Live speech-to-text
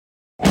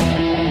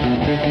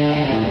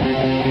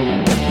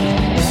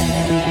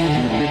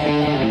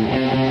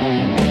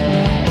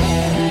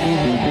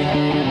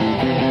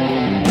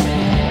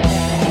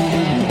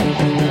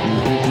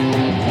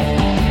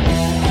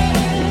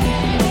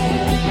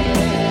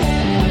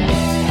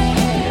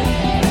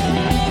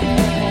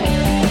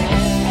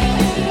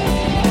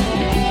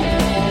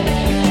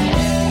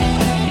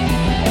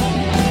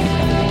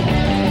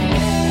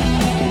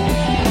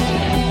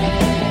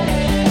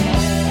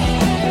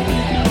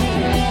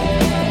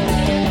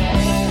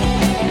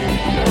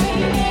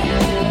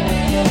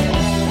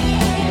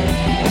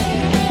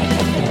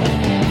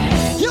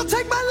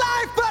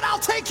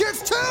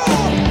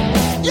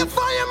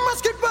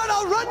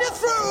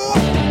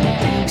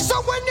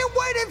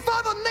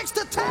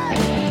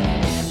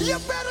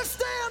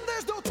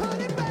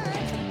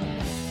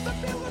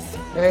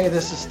Hey,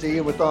 this is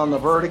Steve with On the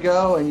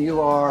Vertigo, and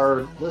you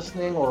are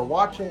listening or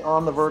watching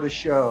On the Vertigo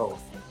Show.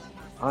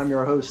 I'm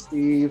your host,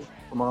 Steve,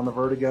 from On the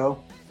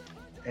Vertigo,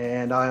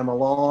 and I am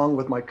along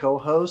with my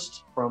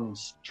co-host from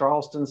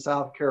Charleston,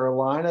 South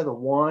Carolina, the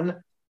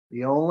one,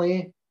 the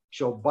only,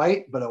 she'll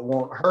bite, but it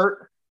won't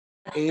hurt,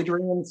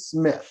 Adrienne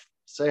Smith.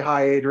 Say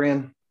hi,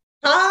 Adrienne.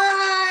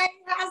 Hi,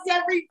 how's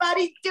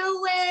everybody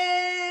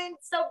doing?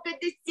 So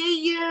good to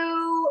see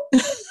you.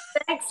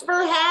 Thanks for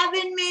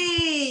having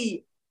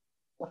me.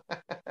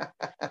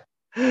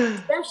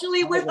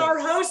 Especially with our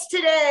host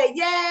today.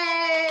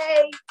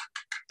 Yay!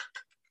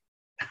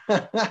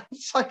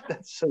 It's like,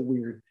 that's so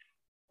weird.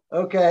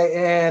 Okay,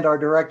 and our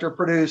director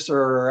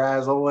producer,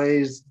 as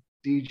always,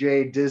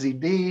 DJ Dizzy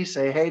D.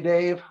 Say hey,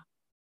 Dave.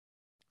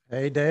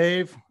 Hey,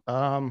 Dave.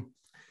 Don't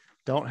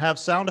have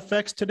sound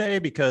effects today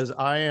because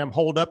I am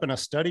holed up in a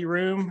study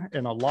room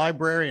in a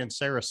library in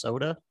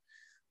Sarasota.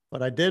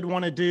 But I did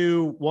want to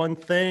do one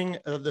thing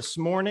this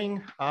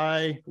morning.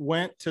 I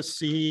went to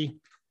see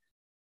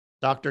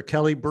Dr.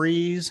 Kelly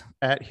Breese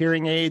at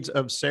Hearing Aids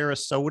of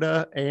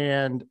Sarasota,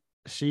 and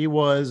she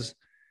was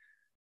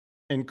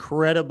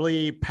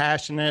incredibly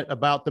passionate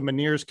about the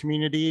Meniere's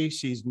community.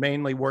 She's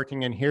mainly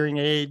working in hearing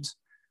aids,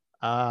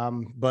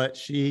 but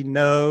she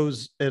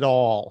knows it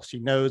all. She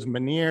knows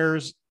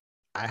Meniere's.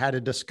 I had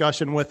a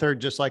discussion with her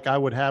just like I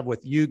would have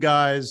with you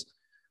guys.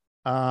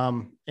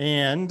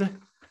 And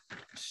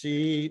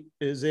she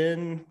is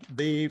in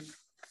the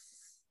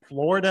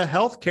Florida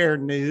healthcare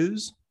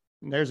news.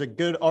 And there's a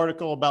good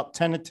article about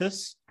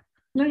tinnitus.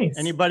 Nice.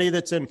 Anybody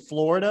that's in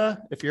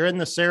Florida, if you're in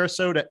the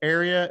Sarasota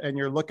area and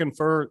you're looking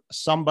for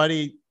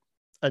somebody,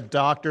 a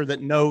doctor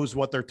that knows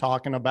what they're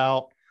talking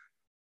about,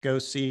 go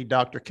see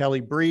Dr. Kelly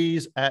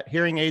Breese at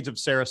Hearing Aids of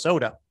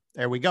Sarasota.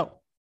 There we go.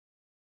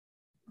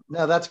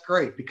 No, that's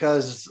great,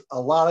 because a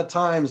lot of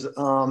times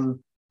I'll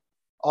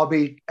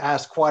be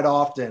asked quite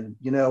often,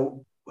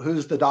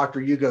 who's the doctor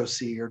you go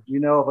see, or do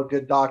you know of a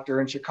good doctor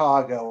in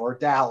Chicago or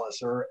Dallas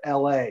or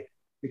LA?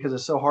 Because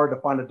it's so hard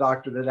to find a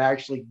doctor that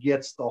actually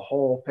gets the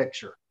whole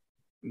picture,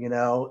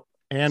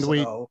 And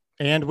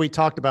we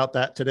talked about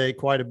that today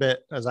quite a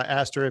bit, as I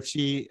asked her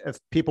if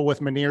people with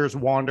Meniere's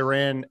wander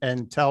in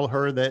and tell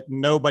her that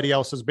nobody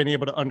else has been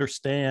able to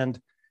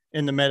understand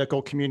in the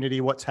medical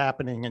community what's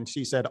happening. And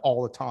she said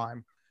all the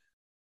time.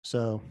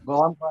 So,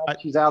 well, I'm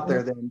glad she's out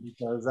there then,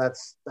 because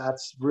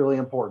that's really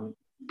important.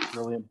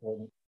 Really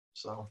important.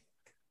 So,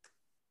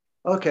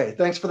 okay.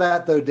 Thanks for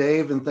that though,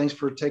 Dave. And thanks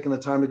for taking the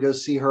time to go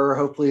see her.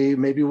 Hopefully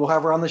maybe we'll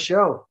have her on the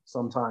show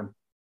sometime.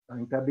 I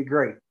think that'd be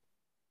great.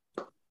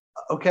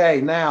 Okay.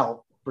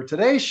 Now for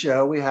today's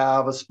show, we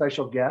have a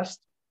special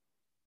guest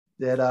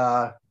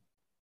that,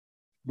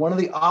 one of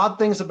the odd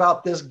things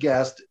about this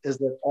guest is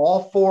that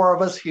all four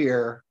of us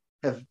here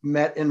have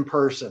met in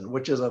person,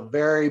 which is a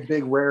very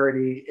big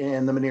rarity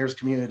in the Meniere's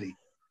community.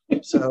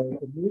 So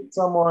to meet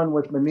someone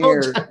with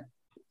Meniere's,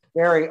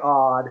 very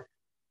odd.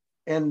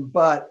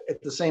 But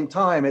at the same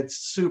time, it's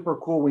super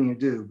cool when you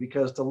do,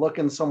 because to look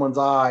in someone's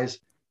eyes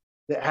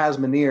that has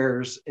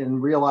Meniere's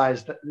and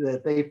realize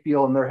that they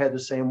feel in their head the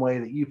same way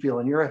that you feel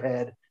in your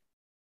head,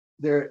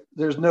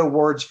 there's no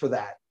words for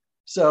that.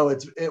 So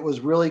it was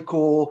really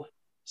cool.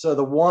 So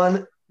the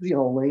one, the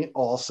only,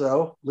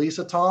 also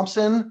Lisa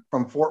Thompson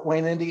from Fort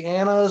Wayne,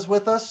 Indiana, is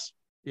with us.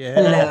 Yeah.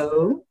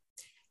 Hello.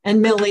 And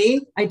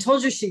Millie, I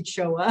told you she'd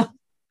show up.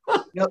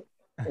 Yep.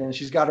 And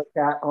she's got her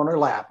cat on her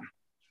lap.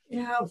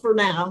 Yeah, for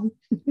now.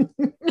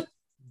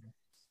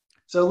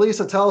 So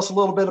Lisa, tell us a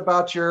little bit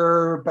about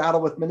your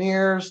battle with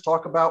Meniere's.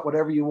 Talk about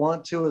whatever you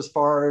want to, as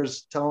far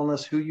as telling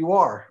us who you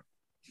are.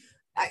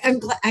 I'm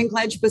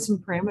glad you put some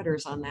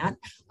parameters on that.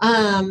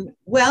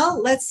 Well,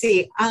 let's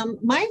see.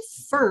 My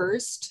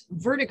first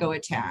vertigo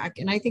attack,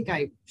 and I think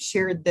I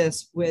shared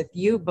this with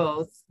you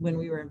both when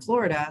we were in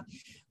Florida,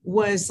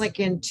 was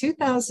like in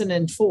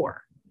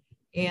 2004.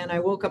 And I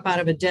woke up out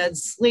of a dead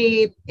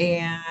sleep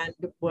and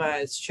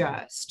was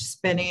just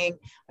spinning.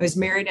 I was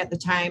married at the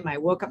time. I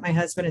woke up my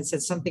husband and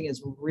said, something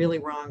is really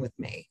wrong with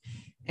me.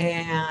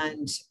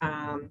 And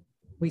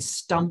we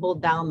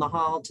stumbled down the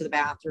hall to the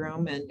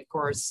bathroom. And of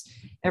course,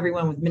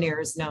 everyone with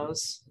Meniere's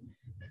knows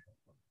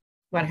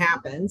what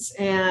happens.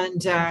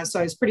 And so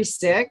I was pretty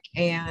sick.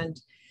 And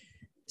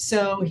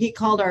so he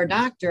called our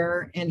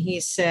doctor and he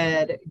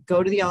said,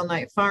 go to the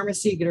all-night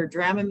pharmacy, get her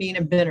Dramamine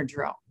and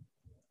Benadryl.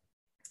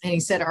 And he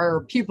said, are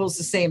her pupils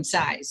the same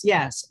size?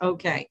 Yes.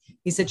 Okay.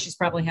 He said, she's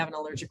probably having an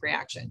allergic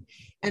reaction.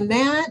 And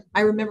that,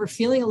 I remember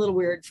feeling a little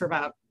weird for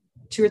about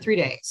 2 or 3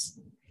 days.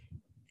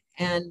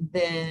 And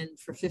then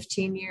for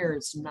 15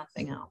 years,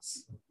 nothing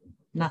else.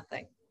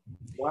 Nothing.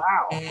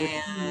 Wow.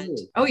 And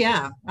oh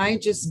yeah, I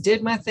just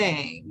did my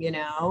thing,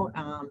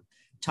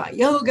 taught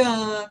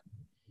yoga,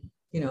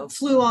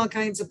 flew all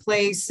kinds of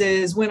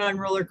places, went on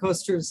roller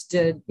coasters,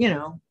 did,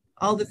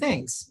 all the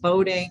things,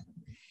 boating.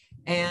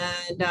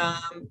 And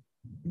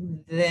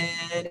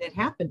then it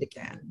happened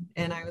again.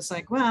 And I was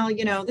like, well,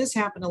 this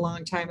happened a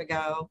long time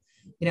ago,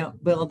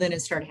 well, then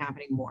it started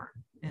happening more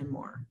and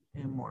more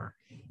and more.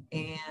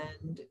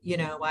 And,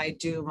 I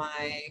do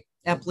my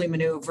Epley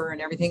maneuver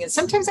and everything. And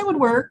sometimes that would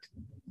work.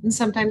 and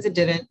sometimes it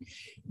didn't.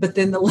 But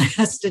then the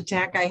last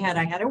attack I had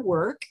at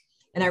work.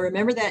 And I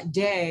remember that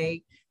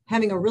day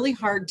having a really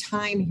hard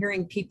time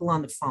hearing people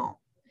on the phone.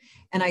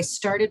 And I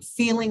started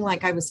feeling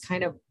like I was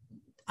kind of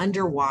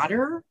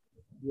underwater.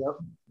 Yep.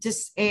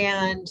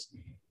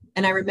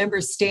 And I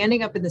remember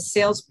standing up in the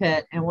sales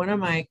pit, and one of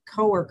my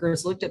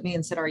coworkers looked at me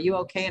and said, "Are you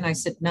okay?" And I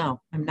said,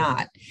 "No, I'm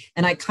not."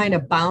 And I kind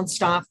of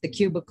bounced off the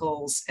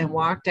cubicles and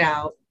walked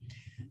out.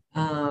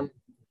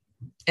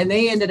 And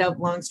they ended up,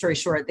 long story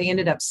short, they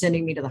ended up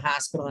sending me to the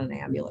hospital in an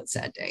ambulance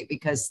that day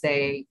because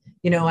they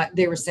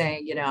were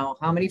saying,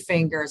 how many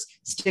fingers,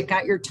 stick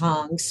out your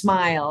tongue,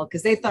 smile,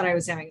 because they thought I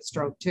was having a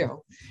stroke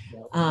too.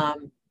 Yep.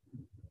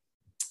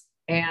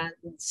 And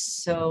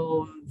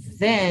so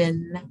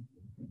then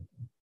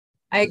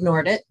I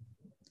ignored it.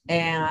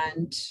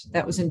 And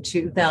that was in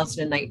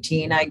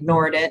 2019. I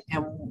ignored it.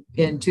 And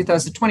in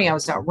 2020, I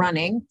was out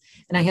running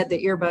and I had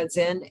the earbuds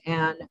in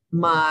and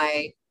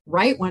my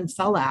right one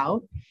fell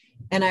out.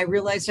 And I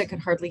realized I could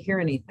hardly hear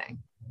anything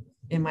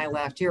in my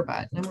left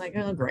earbud. And I'm like,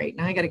 oh, great.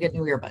 Now I got to get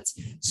new earbuds.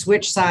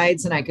 Switch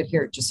sides and I could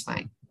hear it just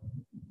fine.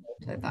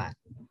 So I thought,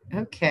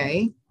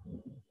 okay,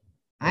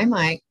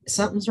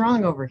 something's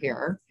wrong over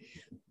here.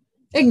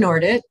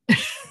 Ignored it.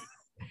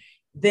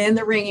 Then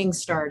the ringing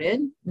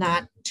started,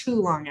 not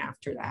too long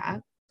after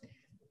that.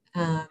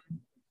 And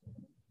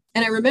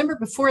I remember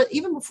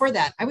even before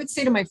that, I would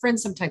say to my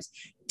friends sometimes,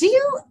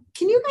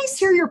 can you guys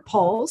hear your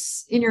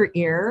pulse in your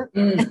ear?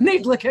 And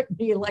they'd look at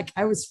me like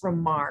I was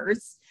from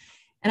Mars.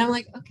 And I'm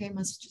like, okay,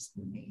 must just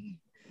be me,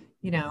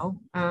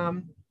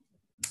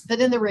 but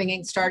then the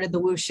ringing started, the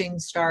whooshing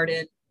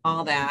started,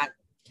 all that.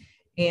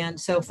 And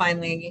so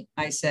finally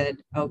I said,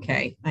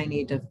 okay, I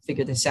need to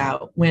figure this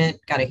out.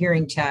 Got a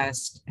hearing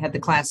test, had the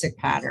classic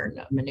pattern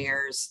of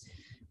Meniere's.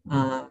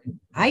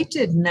 I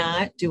did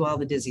not do all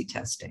the dizzy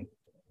testing.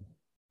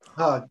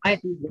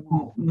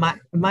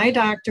 My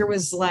doctor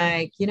was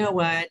like, you know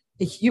what?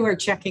 You are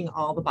checking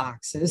all the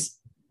boxes.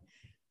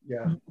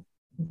 Yeah.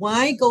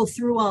 Why go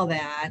through all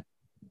that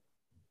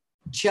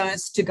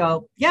just to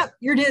go, yep,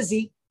 you're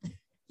dizzy.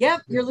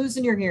 Yep, you're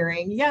losing your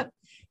hearing. Yep.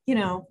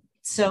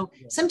 So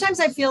sometimes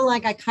I feel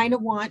like I kind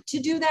of want to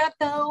do that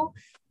though.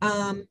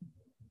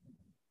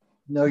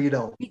 No, you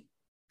don't.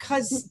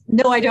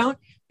 No, I don't.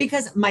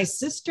 Because my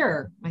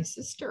sister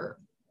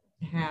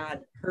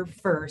had her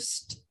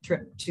first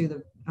trip to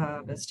the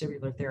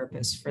vestibular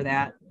therapist for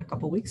that a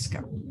couple of weeks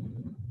ago.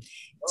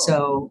 Oh.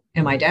 So,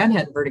 and my dad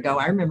had vertigo.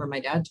 I remember my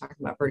dad talking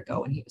about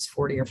vertigo when he was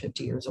 40 or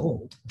 50 years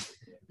old.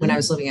 When I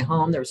was living at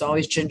home, there was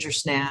always ginger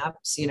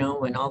snaps,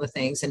 and all the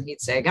things. And he'd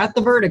say, I got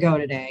the vertigo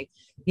today,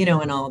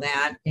 and all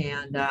that.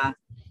 And,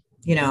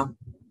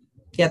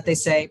 yet they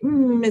say,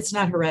 it's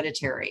not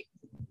hereditary.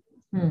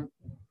 Yeah,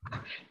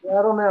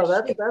 I don't know.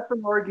 That's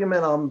an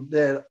argument I'm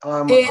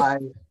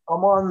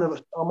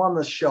on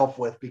the shelf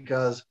with,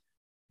 because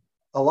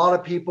a lot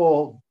of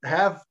people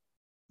have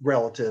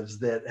relatives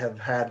that have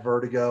had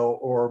vertigo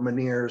or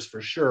Meniere's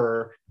for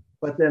sure.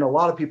 But then a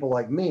lot of people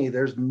like me,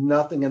 there's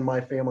nothing in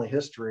my family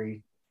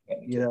history,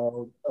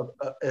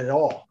 at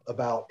all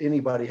about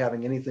anybody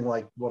having anything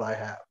like what I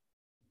have,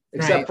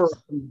 except for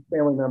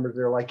family members.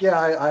 They're like, yeah,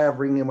 I have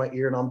ringing in my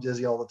ear and I'm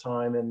dizzy all the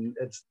time. And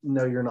it's,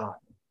 no, you're not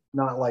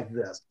like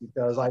this,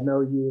 because I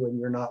know you and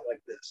you're not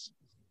like this.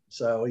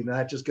 So,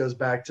 that just goes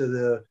back to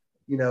the,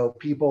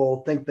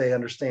 people think they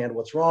understand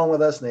what's wrong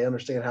with us and they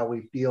understand how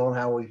we feel and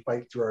how we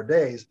fight through our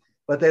days,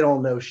 but they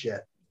don't know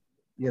shit,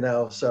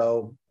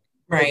 so.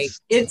 Right.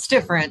 It's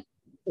different.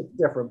 It's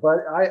different, but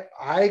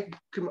I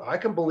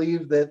can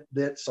believe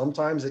that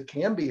sometimes it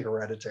can be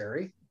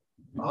hereditary.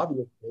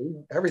 Obviously,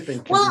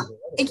 everything can be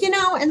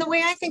hereditary. And the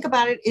way I think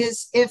about it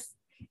is if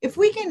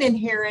we can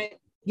inherit,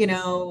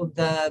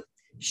 the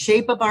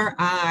shape of our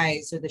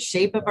eyes or the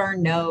shape of our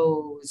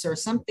nose or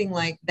something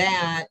like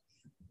that,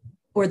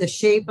 or the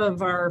shape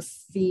of our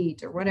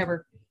feet or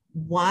whatever,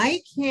 why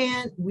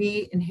can't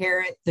we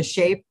inherit the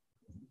shape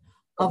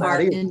of our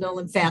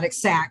endolymphatic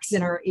sacs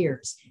in our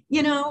ears?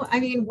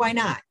 Why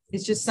not?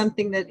 It's just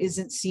something that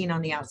isn't seen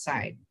on the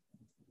outside.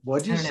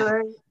 What'd you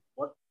say?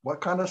 What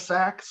kind of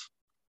sacs?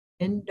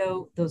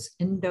 Those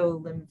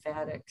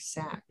endolymphatic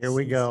sacs. Here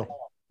we go.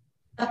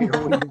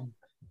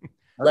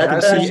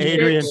 Let's see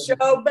Adrian.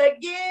 Show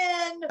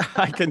begin.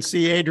 I can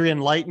see Adrian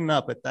lighten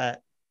up at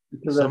that.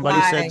 Because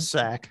somebody said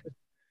sac.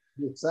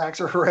 Sacs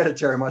are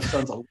hereditary. My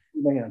son's a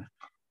man.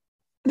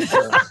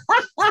 Okay.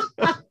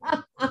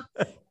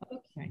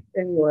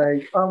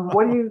 Anyway,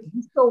 what do you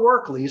still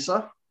work,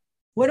 Lisa?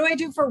 What do I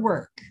do for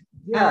work?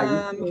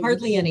 Yeah,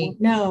 hardly any.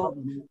 No,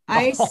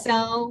 I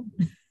sell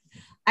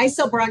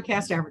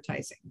broadcast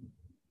advertising.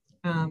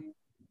 I've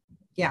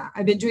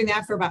been doing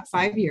that for about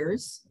 5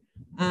 years.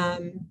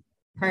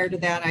 Prior to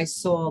that, I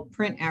sold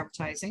print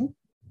advertising.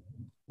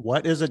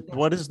 What is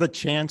the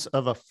chance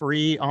of a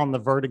free on the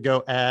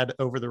Vertigo ad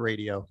over the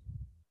radio?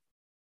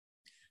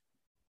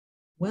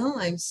 Well,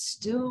 I'm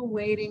still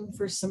waiting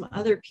for some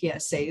other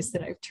PSAs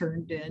that I've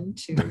turned in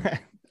to.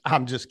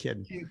 I'm just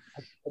kidding.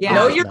 Yeah.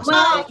 No, you're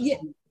not.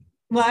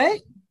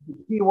 What? The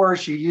key word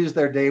she used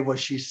there, Dave, was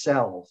she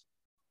sells.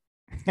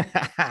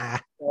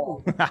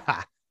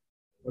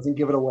 Doesn't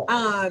give it away.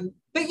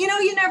 But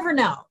you never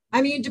know.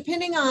 I mean,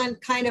 depending on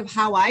kind of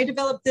how I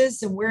develop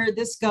this and where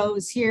this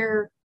goes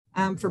here,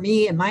 for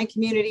me and my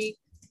community,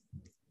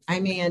 I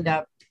may end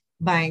up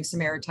buying some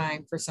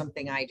airtime for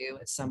something I do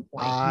at some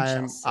point.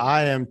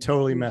 I am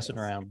totally messing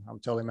around. I'm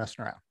totally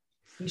messing around.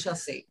 We shall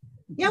see.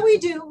 Yeah, we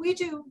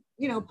do,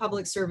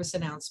 public service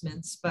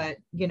announcements, but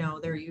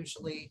they're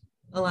usually,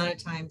 a lot of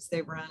times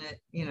they run at,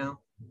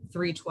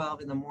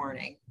 3:12 in the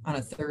morning on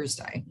a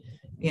Thursday,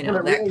 that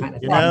kind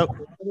of thing. It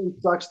really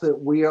sucks that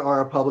we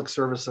are a public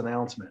service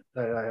announcement.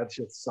 That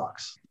shit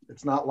sucks.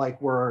 It's not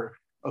like we're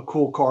a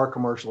cool car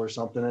commercial or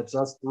something. It's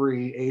us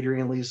three,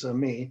 Adrian, Lisa, and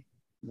me.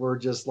 We're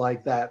just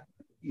like that,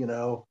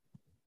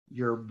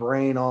 your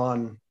brain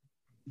on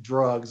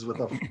drugs with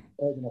a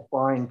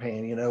frying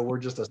pan. We're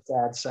just a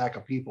sad sack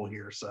of people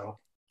here. So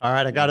all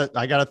right, I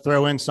gotta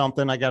throw in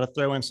something. I gotta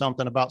throw in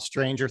something about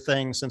Stranger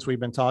Things, since we've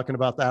been talking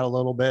about that a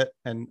little bit.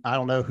 And I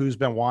don't know who's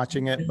been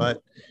watching it,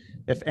 but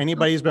if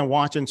anybody's been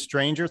watching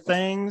Stranger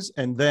Things,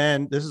 and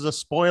then this is a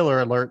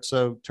spoiler alert,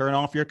 so turn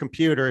off your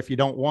computer if you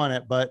don't want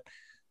it, but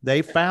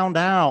they found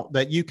out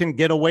that you can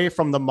get away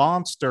from the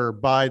monster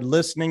by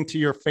listening to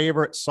your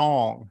favorite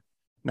song.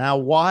 Now,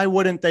 why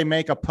wouldn't they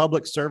make a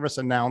public service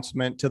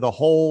announcement to the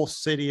whole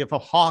city of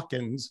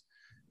Hawkins?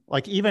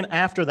 Like, even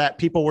after that,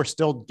 people were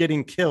still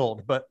getting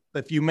killed. But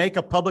if you make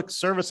a public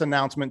service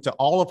announcement to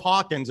all of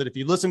Hawkins that if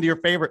you listen to your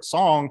favorite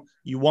song,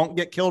 you won't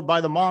get killed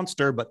by the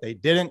monster, but they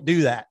didn't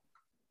do that.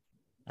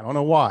 I don't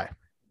know why.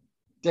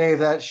 Dave,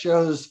 that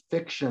shows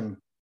fiction.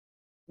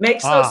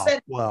 Makes no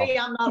sense to me.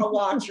 I'm not a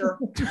watcher.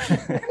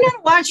 I'm not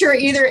a watcher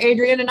either,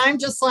 Adrian. And I'm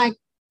just like,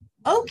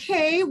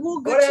 okay, well,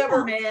 good.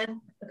 Whatever,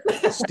 man.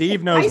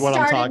 Steve knows what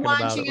I'm talking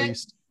about, at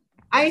least.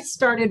 I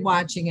started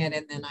watching it,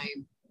 and then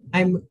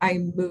I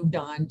moved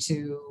on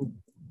to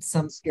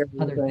some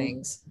other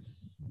things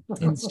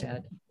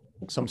instead.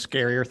 Some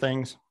scarier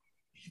things?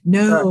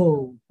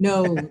 No.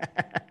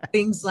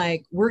 Things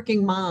like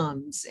Working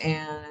Moms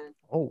and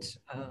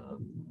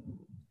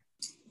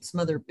some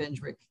other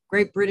binge.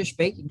 Great British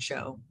Baking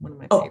Show, one of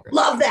my favorites.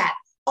 Love that.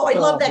 I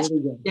love that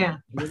show. Yeah.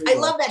 I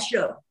love that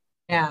show.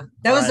 Yeah,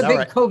 that was a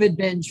big COVID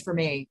binge for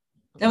me.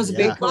 That was a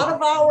big. A lot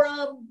of our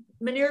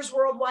Meniere's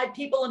Worldwide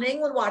people in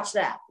England watch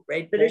that.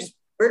 Great British.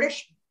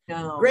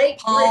 No, great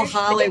Paul British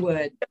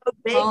Hollywood.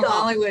 Paul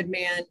Hollywood,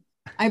 man.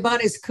 I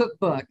bought his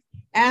cookbook.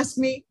 Asked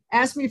me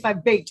if I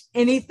baked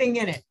anything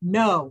in it.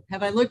 No.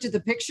 Have I looked at the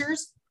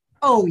pictures?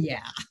 Oh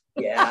yeah.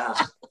 Yeah.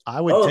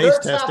 I would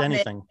taste test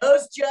anything. Man.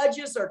 Those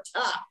judges are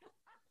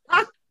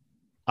tough.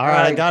 All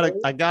right,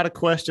 I got a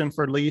question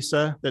for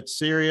Lisa that's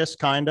serious,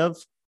 kind of.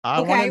 I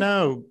want to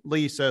know,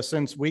 Lisa,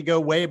 since we go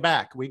way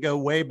back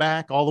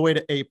all the way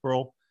to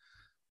April.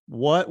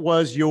 What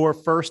was your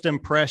first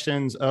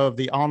impressions of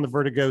the On the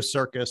Vertigo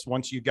circus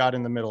once you got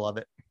in the middle of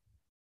it?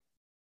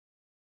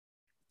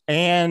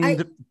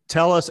 And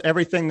tell us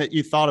everything that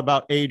you thought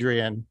about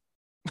Adrian.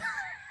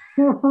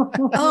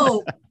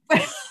 Oh,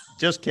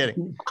 just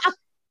kidding.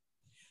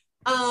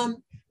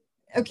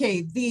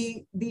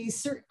 Okay.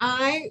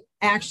 I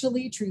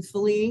actually,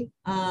 truthfully,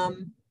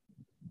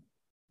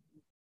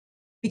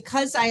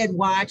 because I had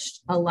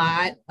watched a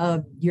lot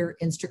of your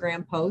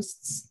Instagram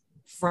posts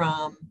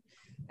from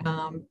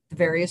the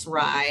various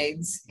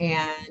rides,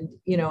 and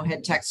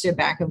had texted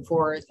back and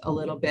forth a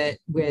little bit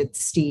with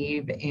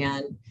Steve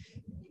and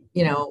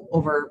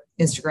over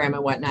Instagram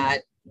and whatnot,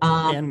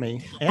 and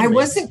me. I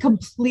wasn't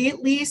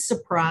completely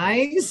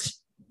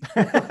surprised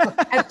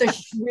at the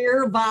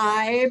Schweer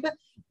vibe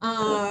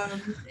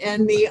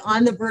and the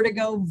On the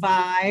Vertigo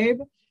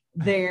vibe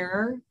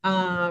there.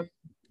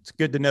 It's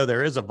good to know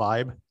there is a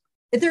vibe.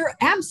 There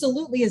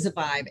absolutely is a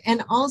vibe.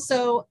 And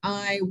also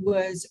I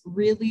was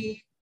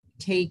really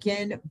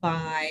taken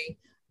by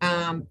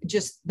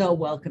just the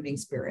welcoming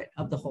spirit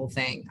of the whole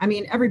thing. I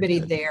mean, everybody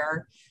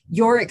there,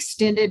 your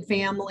extended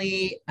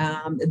family,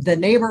 the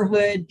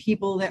neighborhood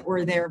people that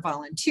were there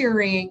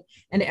volunteering,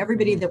 and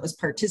everybody that was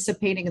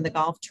participating in the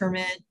golf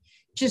tournament,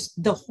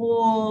 just the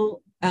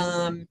whole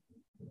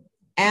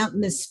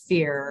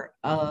atmosphere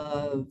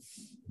of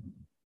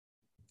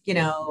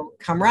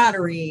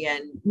camaraderie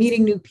and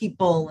meeting new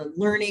people and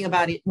learning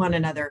about one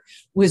another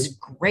was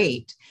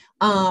great.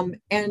 And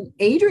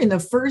Adrian, the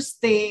first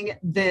thing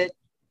that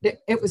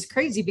it was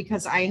crazy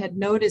because I had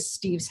noticed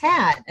Steve's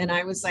hat and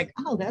I was like,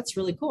 oh, that's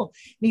really cool.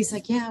 And he's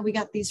like, yeah, we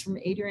got these from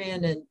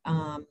Adrian and,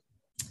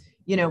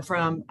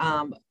 from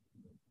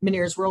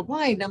Meniere's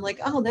Worldwide. And I'm like,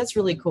 oh, that's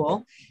really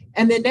cool.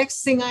 And the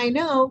next thing I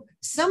know,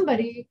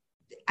 somebody,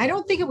 I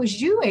don't think it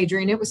was you,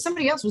 Adrian. It was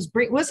somebody else. Was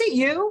it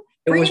you?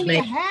 Bringing me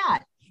a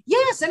hat.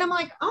 Yes. And I'm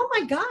like, oh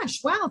my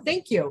gosh, wow,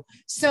 thank you.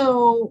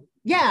 So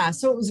yeah,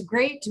 so it was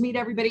great to meet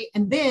everybody.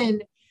 And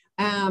then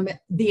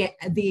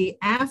the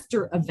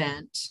after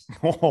event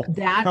stories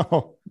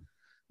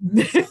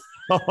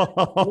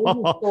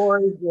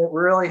that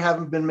really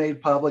haven't been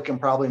made public and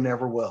probably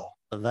never will.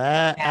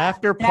 That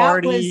after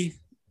party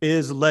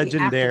is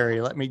legendary.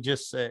 Let me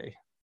just say.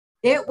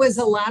 It was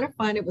a lot of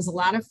fun. It was a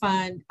lot of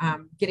fun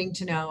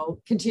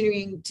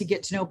continuing to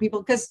get to know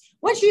people, because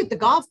once you hit the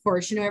golf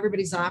course,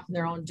 everybody's off in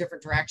their own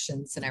different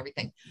directions and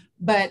everything.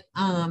 But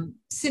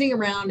sitting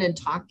around and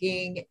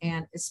talking,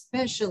 and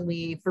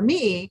especially for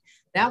me,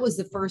 that was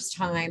the first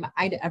time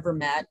I'd ever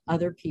met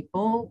other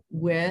people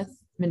with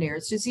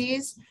Meniere's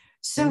disease.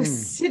 So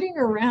sitting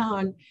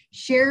around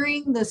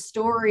sharing the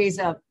stories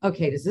of,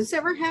 okay, does this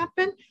ever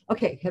happen?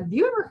 Okay,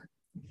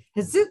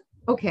 has it,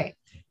 okay,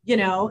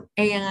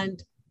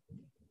 and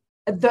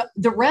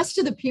the rest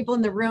of the people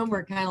in the room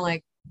were kind of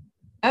like,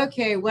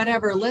 okay,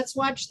 whatever, let's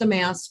watch the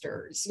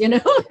Masters,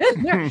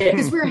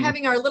 because we were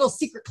having our little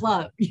secret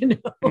club,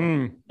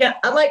 Yeah,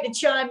 I'd like to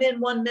chime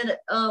in 1 minute.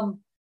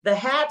 The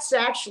hats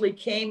actually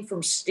came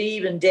from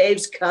Steve and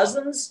Dave's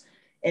cousins,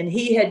 and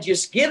he had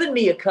just given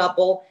me a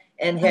couple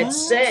and had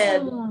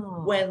said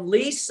when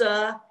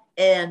Lisa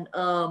and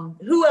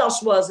who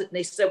else was it? And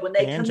they said when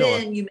they Angela.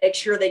 come in, you make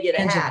sure they get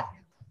a hat.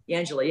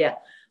 Angela, yeah.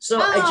 So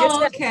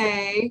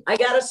I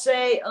gotta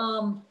say,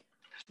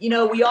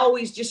 we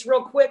always, just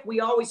real quick, we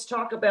always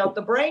talk about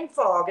the brain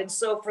fog. And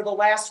so for the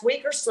last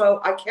week or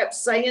so, I kept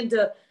saying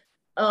to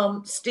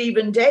Steve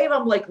and Dave,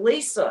 I'm like,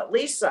 Lisa,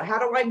 how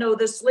do I know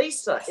this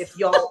Lisa? If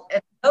y'all,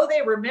 and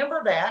they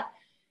remember that.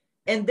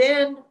 And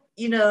then,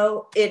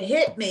 it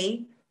hit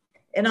me.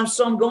 And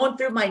I'm going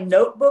through my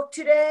notebook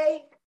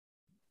today.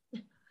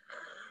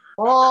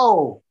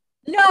 Oh,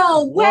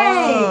 no way!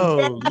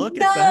 Whoa, look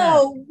at that!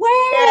 No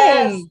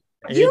way!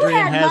 Yes.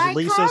 Adrian has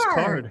Lisa's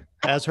card.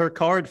 Has her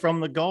card from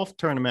the golf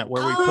tournament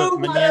where we put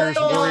Meniere's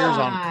Warriors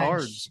on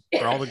cards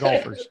for all the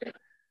golfers.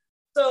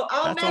 So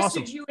I'll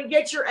message you and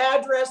get your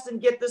address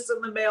and get this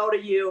in the mail to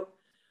you.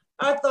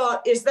 I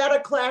thought, is that a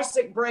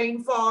classic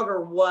brain fog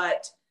or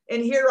what?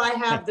 And here I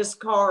have this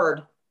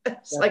card.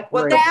 It's like,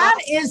 what? That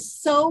is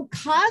so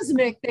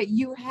cosmic that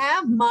you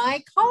have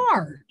my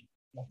card.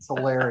 That's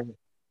hilarious.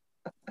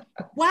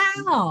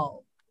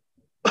 Wow.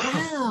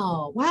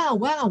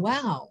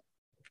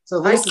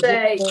 So I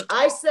say, flippy 1,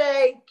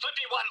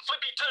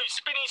 flippy 2,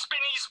 spinny,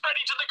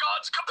 spready to the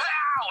gods,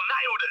 kapow,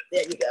 nailed it.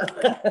 There you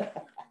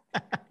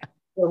go.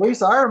 So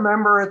Lisa, I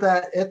remember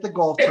at the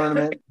golf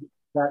tournament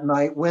that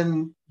night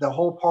when the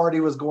whole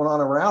party was going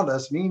on around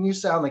us, me and you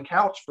sat on the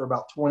couch for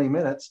about 20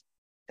 minutes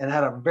and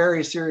had a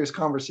very serious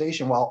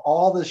conversation while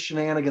all the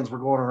shenanigans were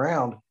going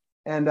around.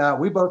 And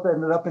we both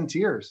ended up in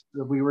tears.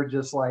 We were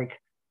just like,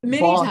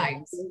 many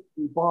times.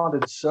 We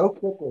bonded so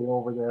quickly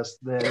over this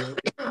that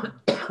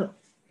it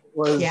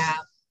was. Yeah.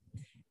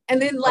 And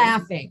then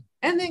laughing,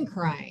 and then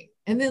crying,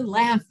 and then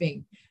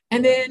laughing.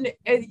 And then,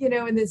 and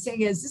then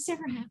saying, has this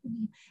ever happened to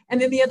you?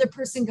 And then the other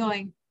person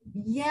going,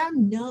 yeah,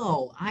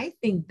 no, I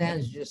think that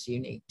is just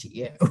unique to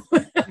you.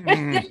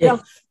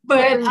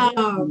 But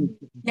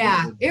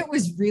yeah, it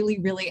was really,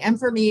 really, and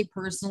for me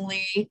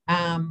personally,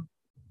 when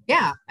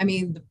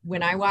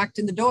I walked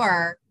in the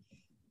door,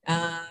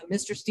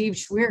 Mr. Steve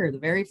Schweer, the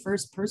very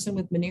first person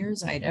with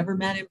Meniere's I'd ever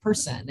met in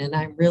person. And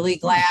I'm really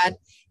glad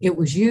it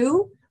was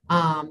you,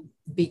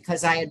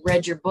 because I had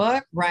read your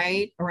book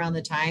right around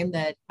the time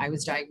that I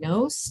was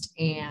diagnosed.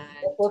 And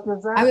what book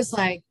was that? I was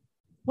like,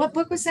 what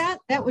book was that?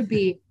 That would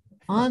be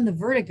On the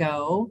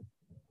Vertigo,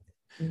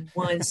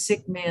 One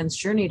Sick Man's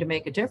Journey to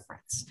Make a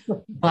Difference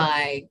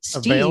by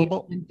Steve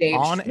available and Dave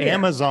on Schweer.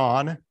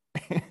 Amazon.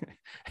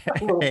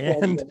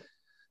 And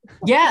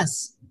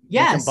yes. You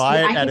can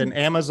buy it at an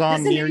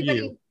Amazon near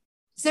you.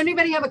 Does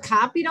anybody have a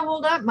copy to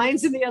hold up?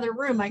 Mine's in the other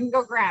room. I can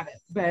go grab it.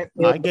 But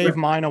I gave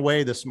mine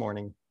away this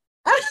morning.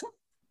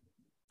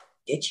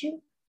 Did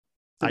you?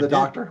 To the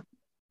doctor?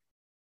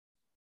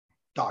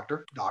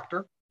 Doctor.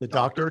 The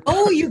doctor.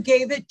 Oh, you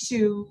gave it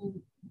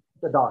to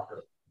the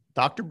doctor.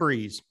 Dr.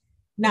 Breese.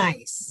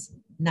 Nice.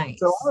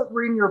 So I was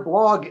reading your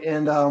blog,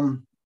 and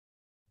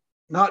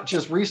not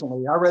just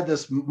recently, I read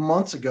this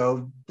months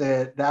ago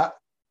that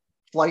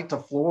flight to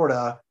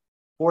Florida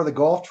for the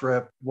golf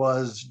trip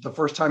was the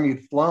first time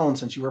you'd flown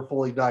since you were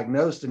fully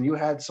diagnosed, and you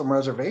had some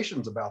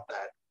reservations about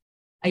that.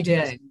 I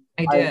did.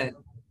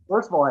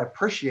 First of all, I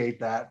appreciate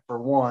that,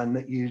 for one,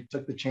 that you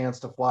took the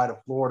chance to fly to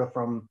Florida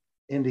from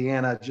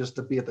Indiana just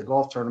to be at the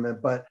golf tournament.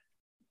 But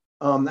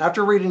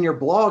after reading your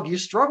blog, you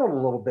struggled a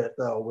little bit,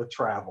 though, with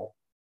travel.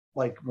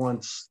 Like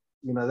once,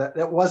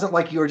 that wasn't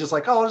like you were just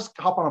like, oh, I'll just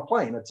hop on a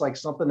plane. It's like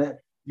something that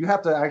you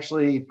have to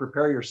actually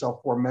prepare yourself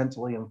for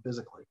mentally and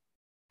physically.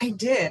 I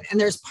did. And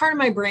there's part of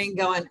my brain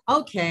going,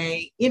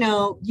 okay,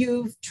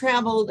 you've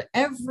traveled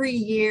every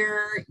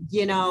year,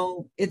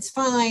 it's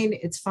fine.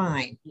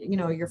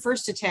 Your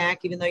first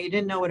attack, even though you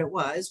didn't know what it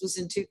was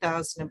in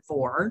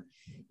 2004.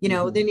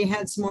 Then you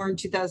had some more in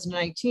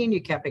 2019,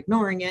 you kept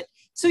ignoring it.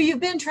 So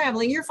you've been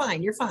traveling, you're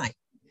fine.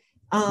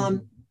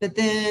 But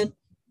then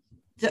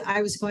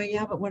I was going,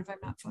 yeah, but what if I'm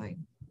not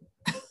fine?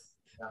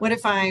 What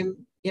if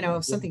I'm,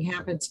 if something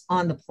happens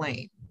on the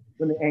plane?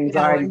 When the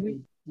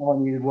anxiety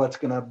telling you what's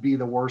going to be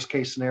the worst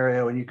case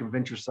scenario, and you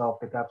convince yourself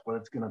that that's what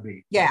it's going to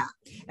be. Yeah.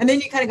 And then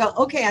you kind of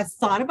go, okay, I've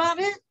thought about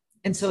it.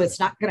 And so it's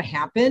not going to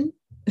happen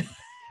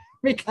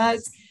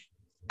because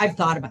I've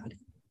thought about it.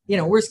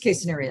 Worst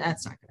case scenario,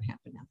 that's not going to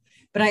happen now.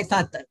 But I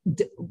thought that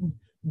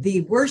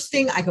the worst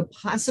thing I could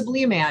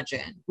possibly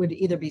imagine would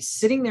either be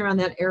sitting there on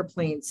that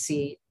airplane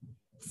seat,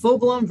 full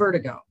blown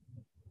vertigo,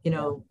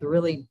 the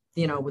really,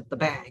 with the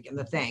bag and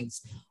the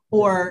things,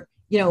 or,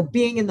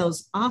 being in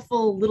those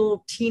awful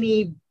little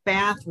teeny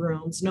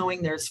bathrooms,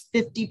 knowing there's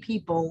 50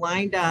 people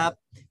lined up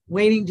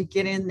waiting to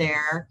get in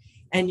there.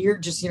 And you're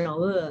just,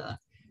 ugh.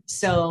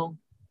 So,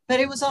 but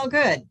it was all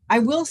good. I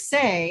will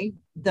say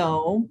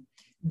though,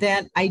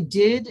 that I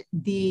did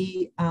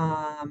the,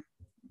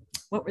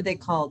 what were they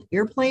called?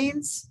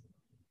 Earplanes?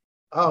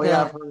 Oh,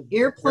 yeah. I've heard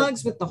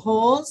Earplugs with the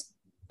holes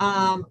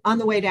on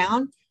the way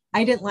down.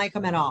 I didn't like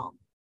them at all.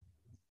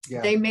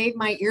 Yeah. They made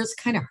my ears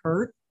kind of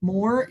hurt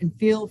more and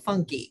feel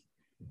funky.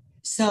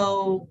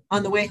 So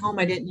on the way home,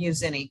 I didn't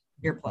use any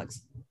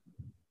earplugs.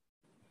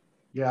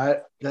 Yeah,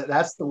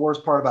 that's the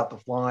worst part about the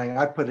flying.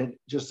 I put in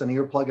just an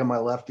earplug in my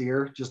left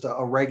ear, just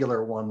a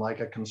regular one, like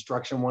a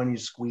construction one you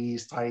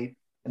squeeze tight,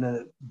 and then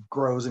it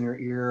grows in your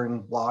ear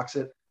and blocks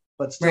it.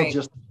 But still, Right.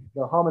 just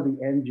the hum of the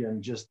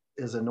engine just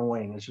is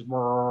annoying. It's just,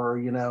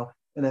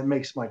 and it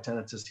makes my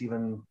tinnitus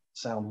even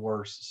sound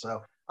worse.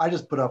 So I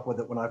just put up with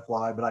it when I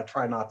fly, but I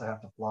try not to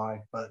have to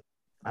fly. But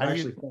I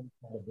actually think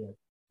quite a bit.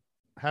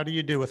 How do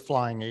you do with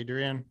flying,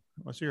 Adrian?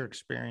 What's your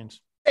experience?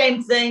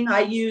 Same thing.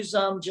 I use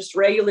just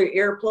regular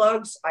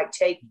earplugs. I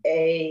take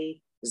a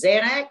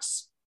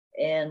Xanax,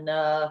 and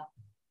if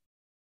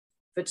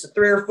it's a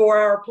 3 or 4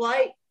 hour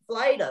flight,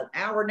 an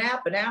hour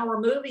nap, an hour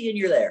movie, and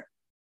you're there.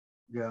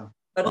 Yeah.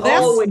 But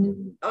Well,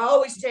 I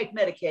always take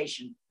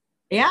medication.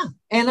 Yeah.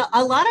 And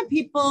a lot of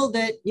people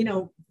that,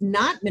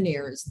 not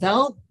Menieres,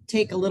 they'll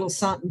take a little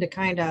something to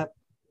kind of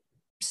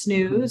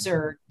snooze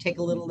or take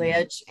a little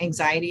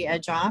anxiety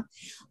edge off.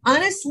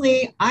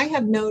 Honestly, I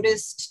have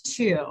noticed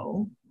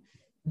too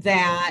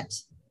that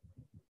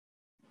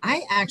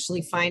I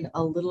actually find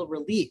a little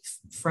relief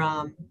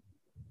from,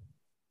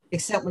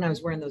 except when I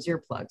was wearing those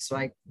earplugs.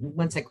 So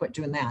once I quit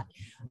doing that,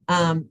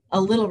 a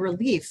little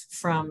relief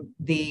from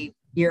the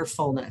ear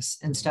fullness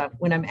and stuff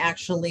when I'm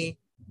actually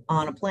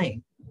on a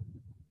plane.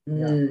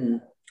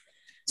 Mm.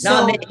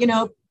 So,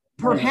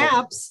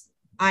 perhaps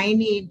I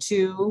need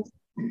to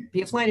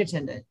be a flight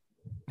attendant.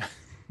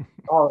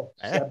 Oh,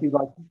 that'd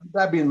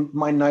be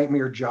my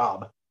nightmare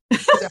job.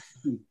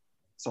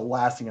 It's the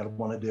last thing I'd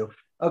want to do.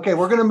 Okay,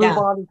 we're going to move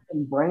on to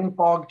some brain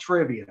fog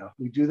trivia.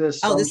 We do this.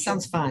 Oh, this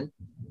sounds fun.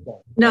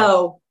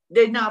 No,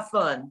 they're not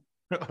fun.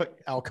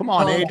 Oh, come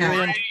on, Adrian. 3,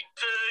 2, 1,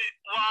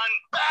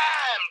 bam!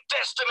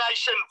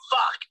 Destination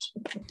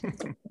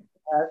fucked.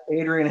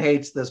 Adrian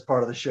hates this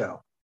part of the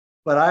show,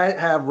 but I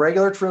have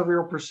regular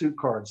Trivial Pursuit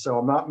cards, so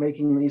I'm not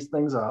making these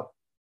things up.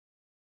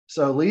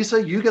 So,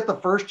 Lisa, you get the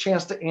first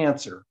chance to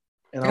answer,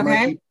 and I'm going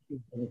to keep.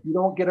 If you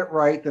don't get it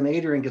right, then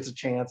Adrian gets a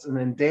chance, and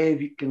then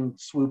Dave, you can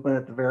swoop in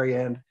at the very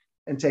end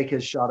and take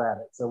his shot at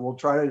it. So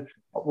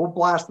we'll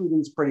blast through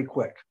these pretty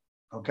quick.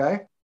 Okay.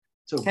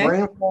 So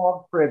brain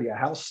fog trivia.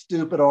 How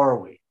stupid are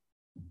we?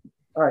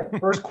 All right.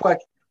 First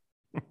question.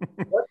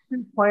 What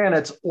 2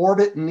 planets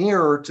orbit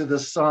nearer to the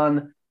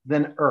sun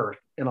than Earth?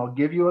 And I'll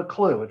give you a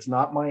clue. It's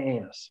not my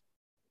anus.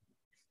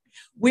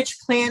 Which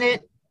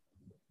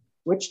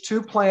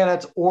 2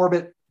 planets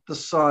orbit the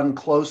sun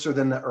closer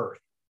than the Earth?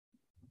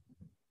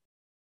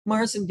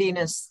 Mars and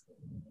Venus.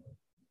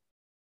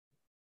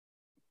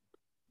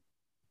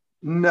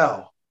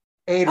 No.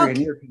 Adrian,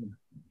 your turn.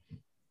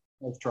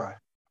 Let's try.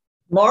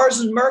 Mars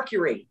and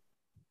Mercury.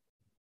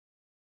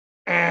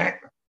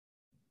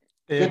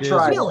 Good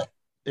try. Really?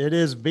 It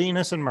is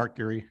Venus and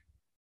Mercury.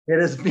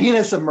 It is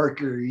Venus and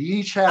Mercury. You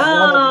each have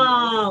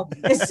one.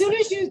 As soon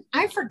as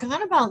I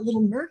forgot about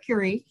little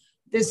Mercury.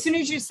 As soon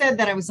as you said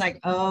that, I was like,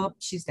 oh,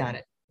 she's got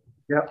it.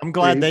 Yep. I'm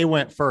glad they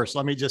went first.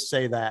 Let me just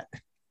say that.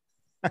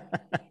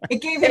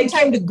 It gave him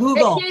time to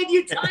Google. It gave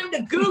you time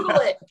to Google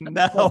it.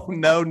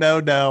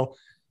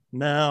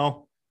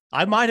 No.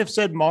 I might have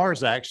said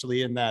Mars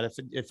actually in that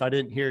if I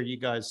didn't hear you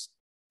guys.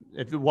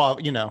 It's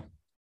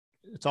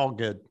all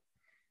good.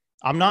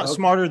 I'm not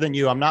smarter than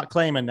you. I'm not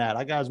claiming that.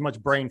 I got as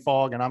much brain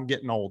fog and I'm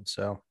getting old.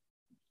 So.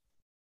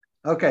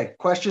 Okay.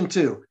 Question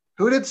 2.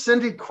 Who did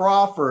Cindy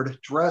Crawford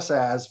dress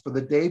as for the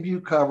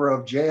debut cover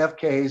of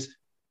JFK's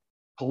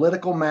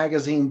political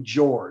magazine,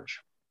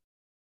 George?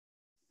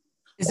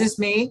 Is this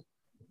me?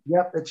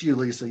 Yep, it's you,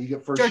 Lisa. You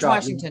get first George shot.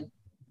 Washington.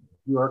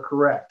 You are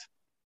correct.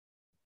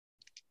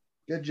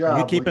 Good job. Are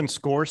you keeping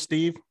score,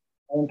 Steve?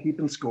 I'm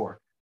keeping score.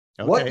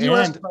 Okay. What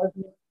U.S.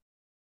 president?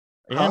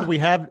 And we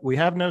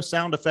have no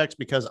sound effects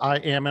because I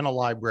am in a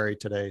library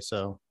today.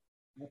 So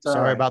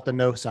sorry about the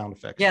no sound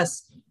effects.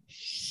 Yes.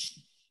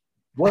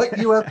 What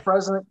U.S.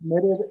 president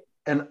committed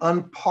an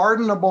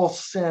unpardonable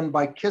sin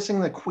by kissing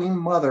the Queen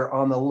Mother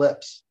on the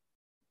lips?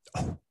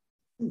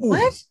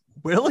 What?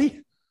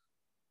 Really?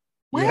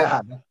 What?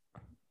 Yeah.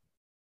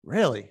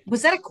 Really?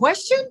 Was that a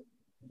question?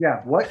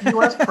 Yeah. What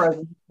U.S.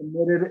 president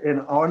committed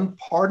an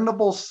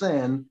unpardonable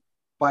sin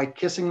by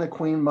kissing the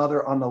Queen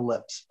Mother on the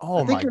lips?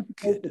 Oh, I think you're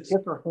supposed to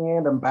kiss her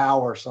hand and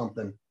bow or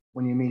something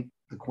when you meet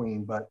the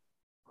Queen, but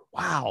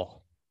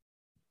wow.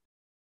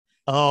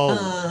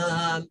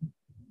 Oh.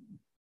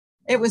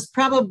 It was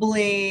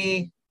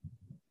probably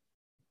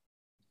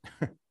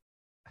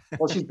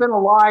Well, she's been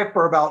alive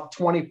for about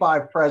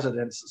 25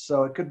 presidents,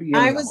 so it could be.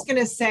 I was going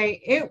to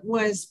say it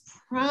was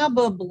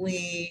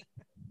probably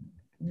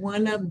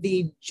one of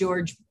the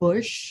George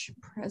Bush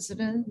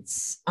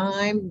presidents.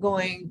 I'm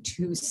going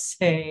to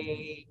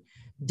say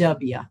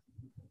W.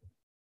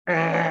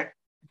 All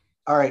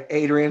right,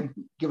 Adrian,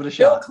 give it a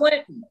Bill shot.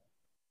 Clinton.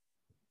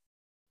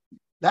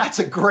 That's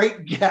a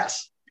great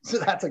guess.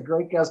 That's a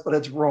great guess, but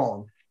it's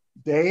wrong.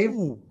 Dave?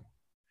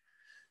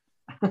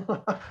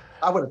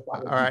 I would have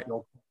thought. All right.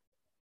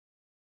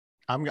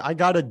 I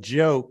got a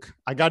joke.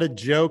 I got a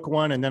joke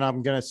one, and then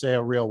I'm going to say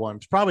a real one.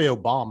 It's probably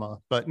Obama,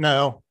 but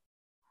no.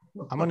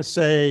 I'm going to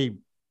say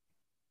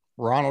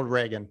Ronald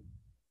Reagan.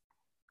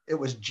 It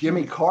was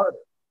Jimmy Carter.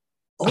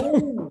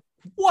 Oh,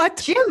 what?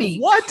 Jimmy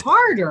What?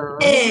 Carter?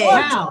 Hey.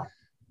 Wow.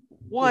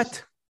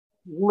 What?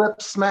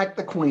 Lip smack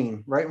the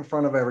queen right in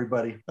front of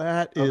everybody.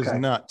 That is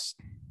nuts.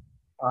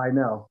 I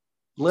know.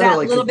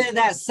 Literally. That little bit of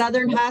that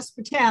Southern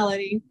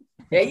hospitality.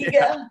 There you go.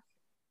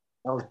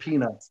 That was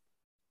peanuts.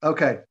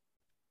 Okay.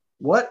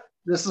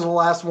 This is the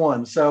last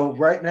one. So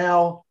right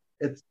now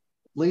it's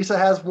Lisa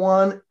has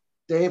one,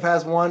 Dave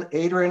has one,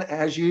 Adrian,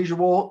 as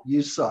usual,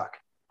 you suck.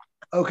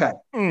 Okay.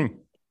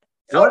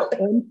 What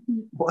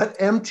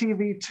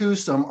MTV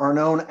twosome are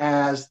known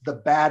as the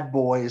Bad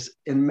Boys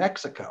in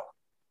Mexico?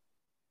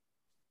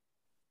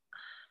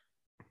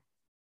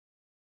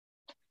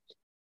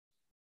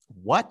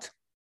 What?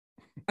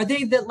 Are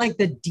they like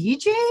the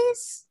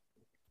DJs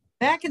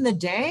back in the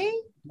day,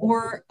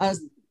 or a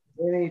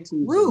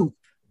group?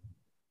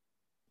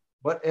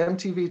 What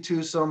MTV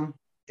twosome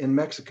in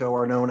Mexico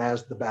are known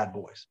as the Bad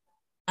Boys?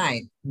 I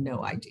have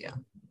no idea.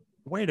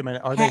 Wait a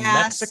minute. Are they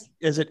Mexico?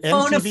 Is it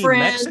Phone a MTV friend.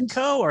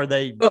 Mexico? Or are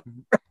they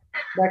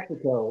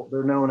Mexico?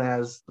 They're known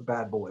as the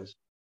Bad Boys.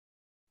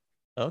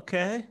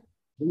 Okay.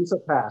 Lisa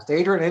passed.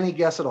 Adrian, any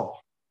guess at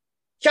all?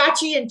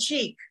 Chachi and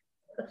Cheek.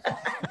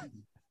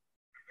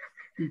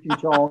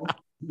 No.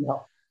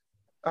 All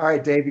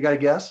right, Dave, you got a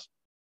guess?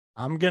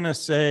 I'm going to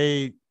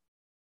say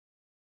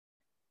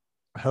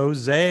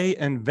Jose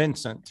and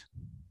Vincent.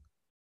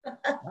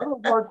 That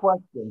was a hard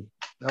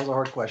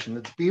question.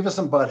 It's Beavis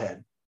and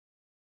Butthead.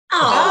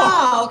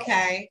 Oh,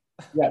 okay.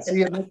 Yeah,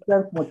 see, it makes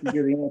sense once you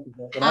hear the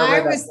answer. When I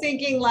read was that,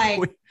 thinking like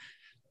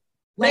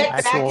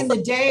Back back in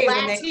the day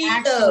when they Latino.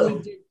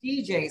 actually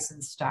did DJs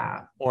and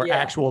stuff. Or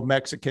actual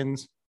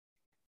Mexicans.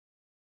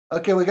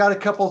 Okay, we got a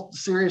couple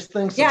serious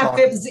things to Yeah, talk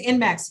if it was in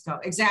Mexico.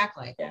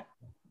 Exactly. Yeah.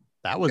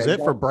 That was it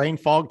for brain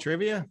fog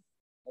trivia?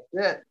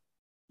 That's it.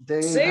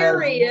 Dave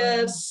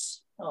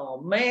Serious.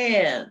 Oh,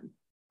 man.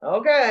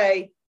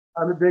 Okay.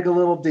 I'm going to dig a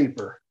little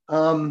deeper.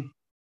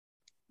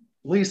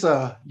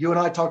 Lisa, you and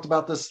I talked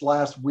about this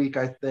last week,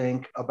 I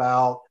think,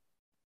 I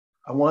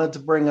wanted to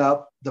bring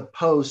up the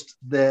post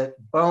that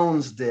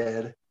Bones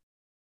did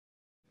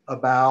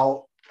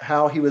about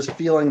how he was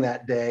feeling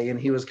that day, and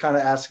he was kind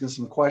of asking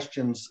some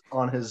questions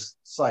on his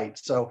site.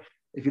 So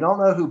if you don't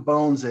know who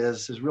Bones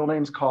is, his real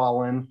name's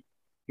Colin.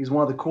 He's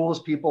one of the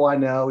coolest people I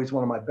know. He's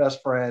one of my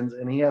best friends,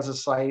 and he has a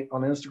site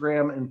on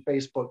Instagram and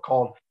Facebook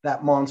called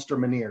That Monster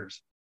Menieres.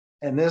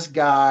 And this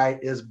guy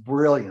is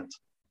brilliant.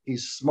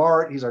 He's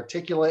smart, he's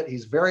articulate,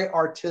 he's very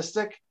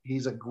artistic,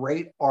 he's a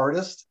great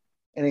artist,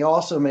 and he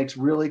also makes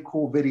really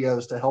cool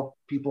videos to help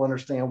people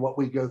understand what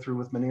we go through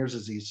with Meniere's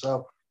disease.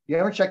 So if you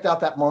haven't checked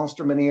out That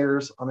Monster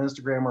Menieres on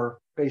Instagram or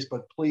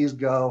Facebook, please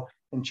go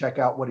and check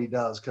out what he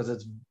does, because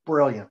it's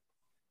brilliant.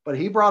 But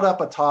he brought up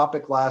a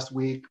topic last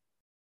week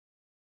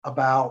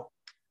about,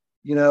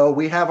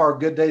 we have our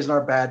good days and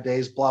our bad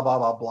days, blah, blah,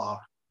 blah, blah.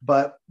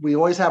 But we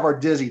always have our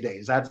dizzy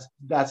days.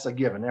 That's a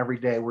given. Every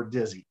day we're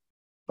dizzy.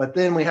 But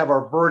then we have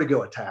our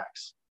vertigo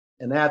attacks,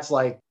 and that's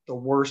like the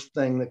worst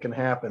thing that can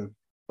happen.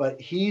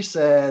 But he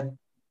said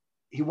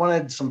he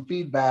wanted some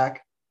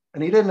feedback,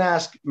 and he didn't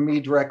ask me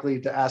directly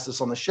to ask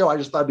this on the show. I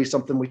just thought it'd be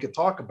something we could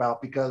talk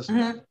about, because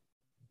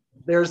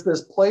there's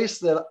this place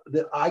that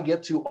I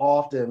get to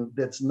often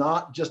that's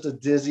not just a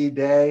dizzy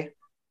day,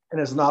 and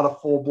it's not a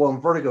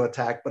full-blown vertigo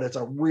attack, but it's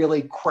a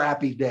really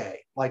crappy day.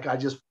 Like I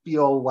just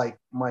feel like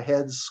my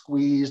head's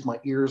squeezed, my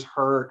ears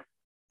hurt,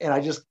 and I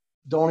just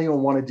don't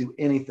even want to do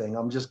anything.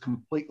 I'm just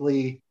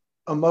completely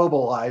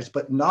immobilized,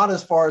 but not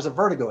as far as a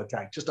vertigo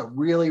attack, just a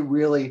really,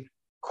 really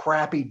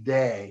crappy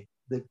day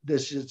that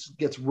this just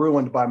gets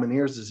ruined by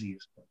Meniere's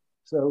disease.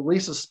 So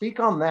Lisa, speak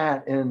on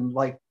that. And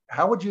like,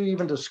 how would you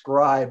even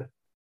describe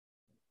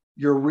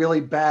your really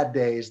bad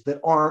days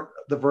that aren't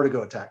the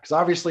vertigo attack? Because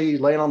obviously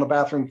laying on the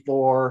bathroom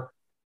floor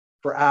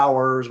for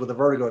hours with a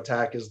vertigo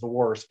attack is the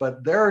worst,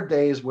 but there are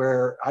days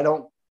where I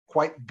don't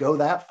quite go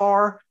that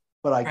far,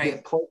 but I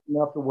get close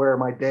enough to where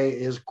my day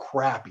is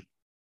crappy.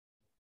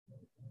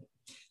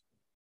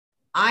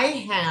 I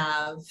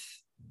have,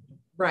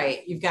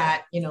 you've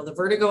got, the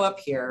vertigo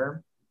up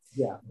here.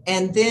 Yeah.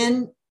 And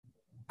then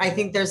I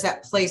think there's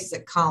that place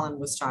that Colin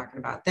was talking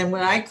about. Then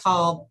what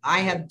I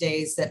have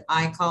days that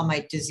I call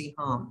my dizzy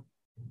hum,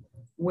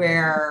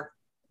 where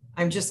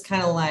I'm just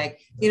kind of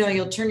like,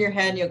 you'll turn your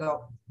head and you'll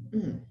go,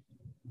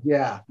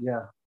 Yeah.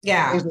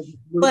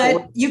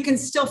 But you can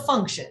still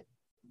function.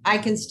 I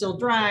can still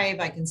drive.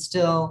 I can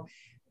still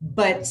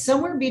But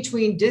somewhere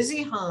between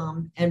dizzy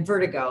hum and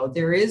vertigo,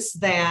 there is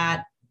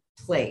that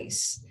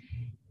place.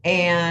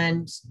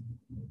 And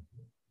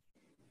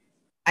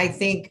I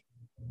think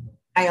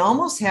I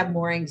almost have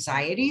more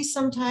anxiety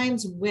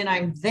sometimes when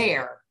I'm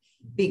there,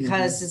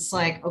 because it's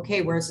like,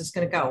 okay, where's this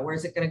going to go?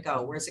 Where's it going to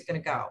go? Where's it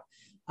going to go?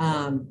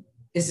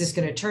 Is this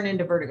going to turn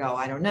into vertigo?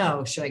 I don't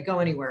know. Should I go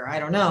anywhere? I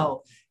don't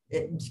know.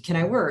 Can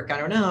I work? I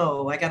don't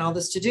know. I got all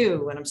this to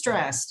do and I'm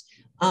stressed.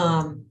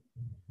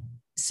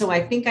 So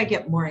I think I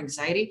get more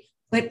anxiety,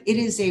 but it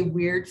is a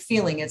weird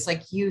feeling. It's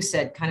like you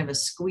said, kind of a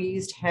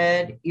squeezed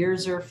head,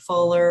 ears are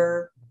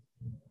fuller.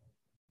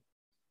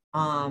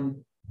 A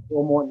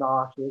little more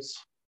nauseous.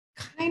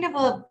 Kind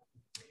of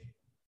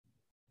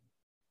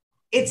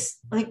it's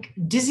like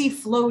dizzy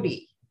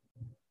floaty.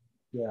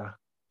 Yeah.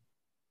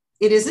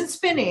 It isn't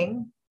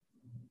spinning.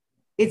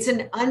 It's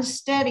an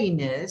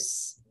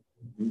unsteadiness.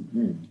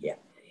 Yeah.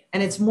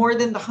 And it's more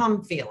than the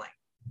hum feeling.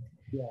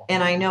 Yeah.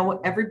 And I know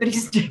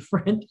everybody's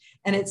different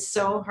and it's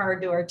so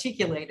hard to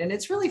articulate. And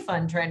it's really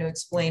fun trying to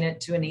explain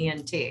it to an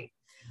ENT.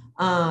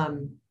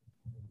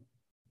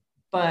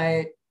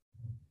 But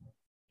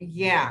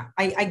yeah,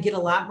 I get a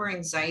lot more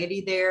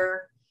anxiety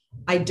there.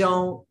 I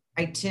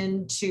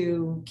tend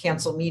to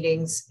cancel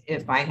meetings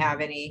if I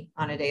have any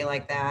on a day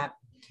like that,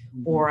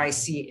 or I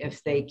see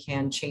if they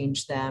can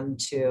change them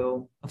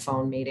to a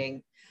phone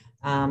meeting.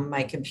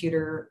 My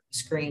computer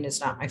screen is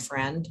not my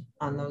friend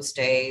on those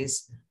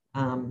days.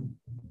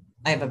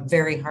 I have a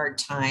very hard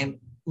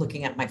time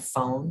looking at my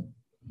phone.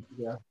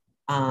 Yeah.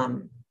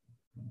 And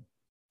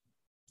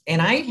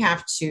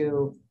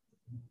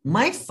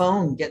my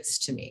phone gets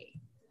to me.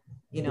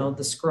 You know,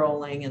 the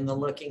scrolling and the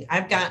looking.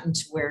 I've gotten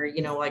to where,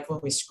 you know, like when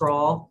we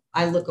scroll,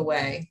 I look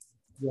away.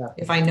 Yeah.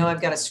 If I know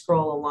I've got to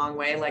scroll a long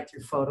way, like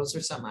through photos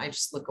or something, I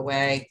just look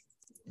away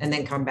and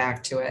then come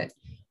back to it.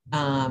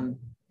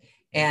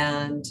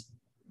 And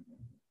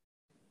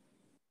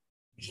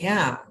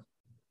yeah,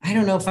 I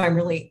don't know if I'm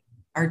really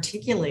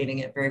articulating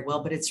it very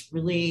well, but it's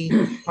really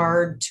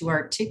hard to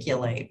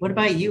articulate. What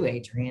about you,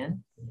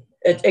 Adrienne?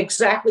 It's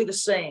exactly the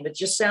same. It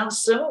just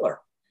sounds similar.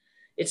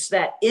 It's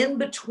that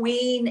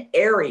in-between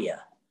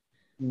area.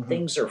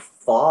 Things are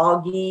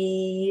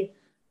foggy,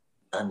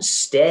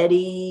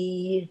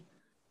 unsteady.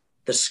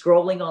 The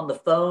scrolling on the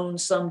phone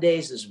some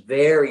days is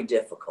very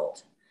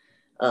difficult.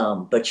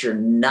 But you're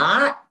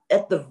not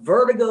at the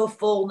vertigo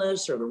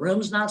fullness or the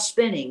room's not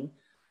spinning,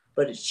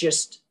 but it's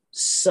just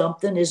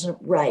something isn't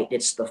right.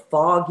 It's the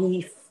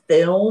foggy,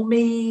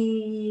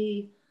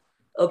 filmy,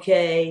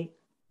 okay,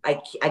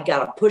 I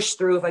got to push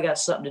through if I got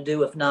something to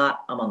do. If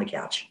not, I'm on the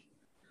couch.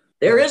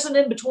 There is an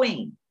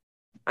in-between.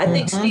 I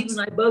think Steve and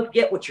I both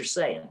get what you're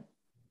saying.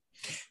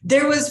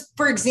 There was,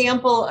 for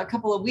example, a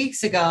couple of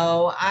weeks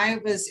ago,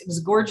 it was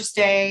a gorgeous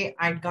day.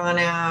 I'd gone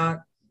out,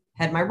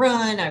 had my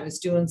run. I was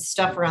doing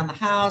stuff around the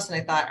house and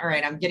I thought, all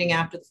right, I'm getting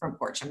after the front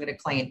porch. I'm going to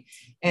clean.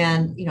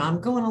 And, you know, I'm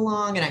going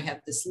along and I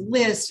have this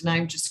list and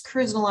I'm just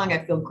cruising along.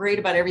 I feel great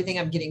about everything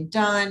I'm getting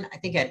done. I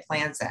think I had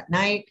plans that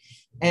night.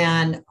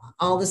 And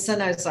all of a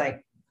sudden I was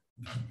like,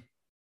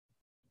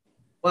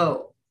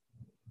 whoa.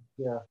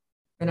 Yeah.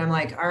 And I'm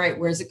like, all right,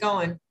 where's it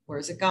going?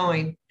 Where's it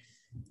going?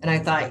 And I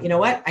thought, you know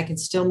what? I can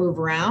still move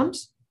around.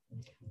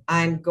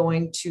 I'm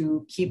going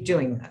to keep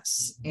doing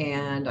this.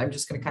 And I'm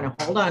just going to kind of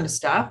hold on to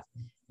stuff.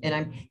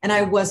 And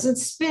I wasn't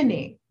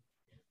spinning,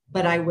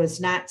 but I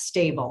was not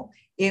stable.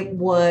 It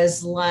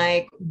was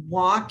like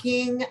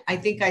walking. I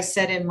think I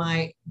said in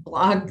my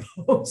blog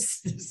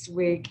post this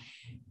week,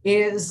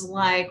 is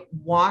like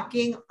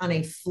walking on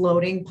a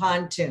floating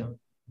pontoon.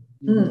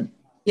 You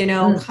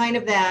know, kind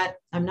of that.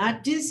 I'm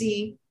not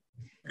dizzy,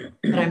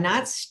 but I'm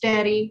not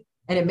steady.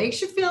 And it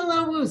makes you feel a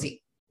little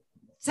woozy.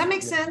 Does that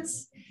make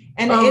sense?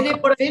 And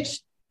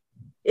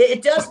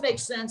it does make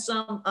sense.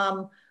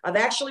 I've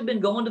actually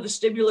been going to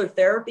vestibular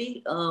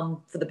therapy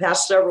for the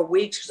past several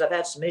weeks because I've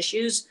had some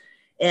issues.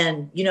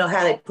 And you know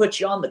how they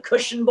put you on the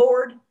cushion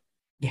board?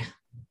 Yeah.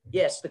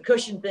 Yes, the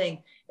cushion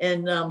thing.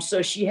 And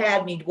so she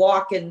had me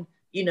walking,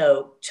 you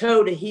know,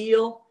 toe to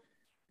heel,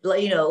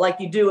 you know, like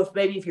you do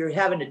if you're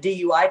having a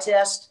DUI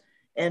test.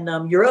 And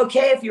you're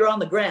okay if you're on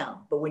the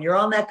ground. But when you're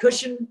on that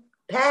cushion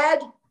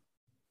pad,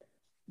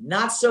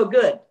 not so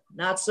good.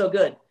 Not so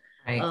good.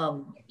 Right.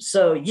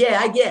 So yeah,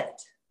 I get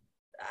it.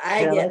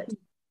 I get it.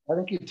 I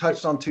think you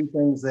touched on two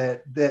things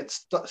that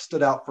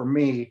stood out for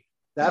me.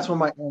 That's when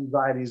my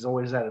anxiety is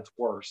always at its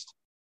worst,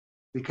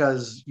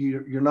 because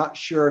you're not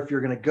sure if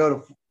you're going to go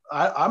to.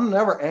 I'm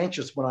never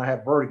anxious when I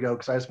have vertigo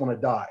because I just want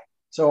to die.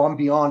 So I'm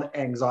beyond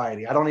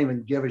anxiety. I don't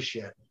even give a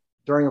shit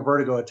during a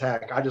vertigo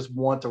attack. I just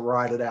want to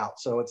ride it out.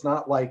 So it's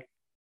not like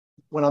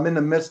when I'm in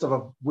the midst of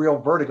a real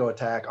vertigo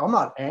attack, I'm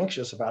not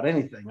anxious about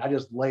anything. I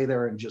just lay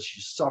there and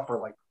just suffer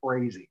like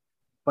crazy.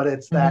 But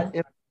it's that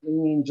in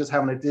between just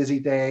having a dizzy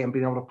day and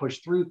being able to push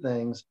through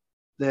things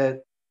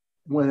that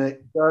when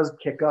it does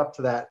kick up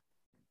to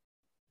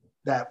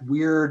that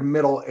weird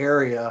middle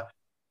area,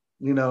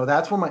 you know,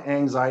 that's when my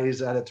anxiety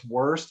is at its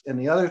worst. And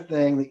the other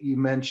thing that you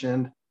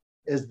mentioned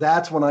is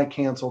that's when I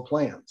cancel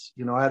plans.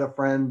 You know, I had a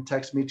friend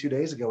text me 2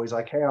 days ago. He's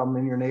like, hey, I'm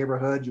in your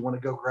neighborhood. You want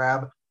to go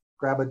grab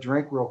grab a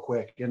drink real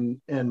quick. And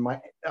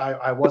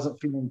I wasn't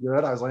feeling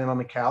good. I was laying on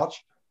the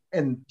couch,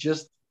 and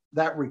just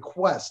that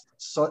request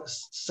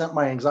sent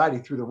my anxiety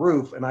through the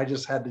roof. And I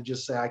just had to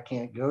just say, I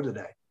can't go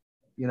today.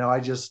 You know, I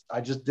just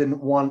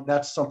didn't want,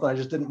 that's something I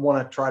just didn't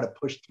want to try to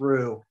push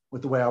through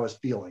with the way I was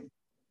feeling.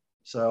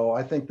 So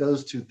I think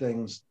those two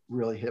things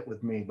really hit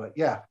with me. But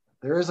yeah,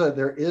 there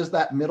is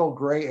that middle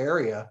gray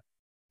area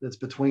that's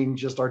between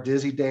just our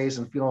dizzy days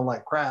and feeling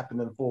like crap and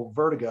then full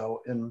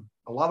vertigo. And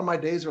a lot of my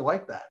days are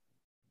like that,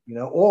 you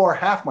know, or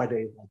half my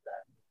days like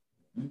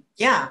that.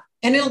 Yeah.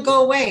 And it'll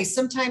go away.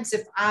 Sometimes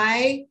if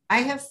I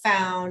have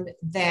found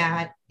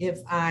that if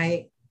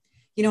I,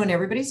 you know, and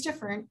everybody's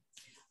different.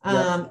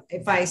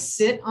 If I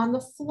sit on the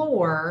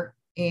floor,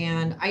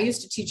 and I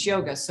used to teach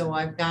yoga, so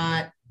I've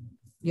got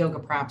yoga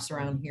props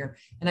around here,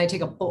 and I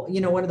take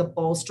one of the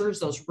bolsters,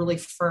 those really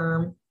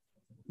firm,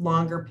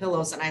 longer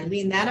pillows, and I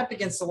lean that up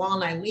against the wall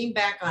and I lean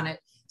back on it.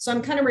 So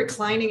I'm kind of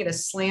reclining at a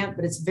slant,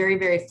 but it's very,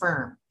 very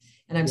firm.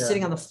 And I'm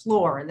sitting on the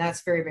floor, and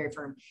that's very, very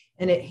firm.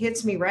 And it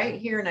hits me right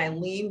here, and I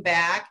lean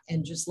back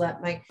and just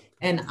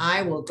and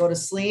I will go to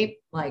sleep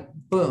like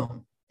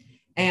boom.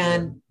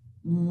 And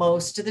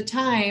most of the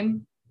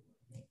time,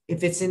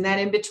 if it's in that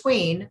in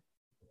between,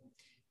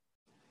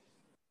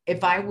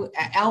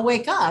 I'll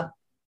wake up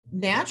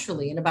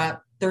naturally in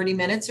about 30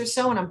 minutes or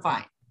so, and I'm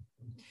fine.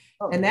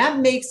 And that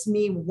makes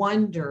me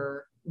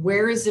wonder,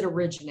 where is it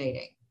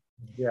originating?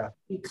 Yeah.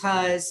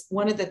 Because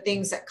one of the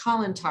things that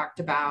Colin talked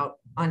about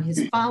on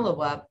his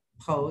follow-up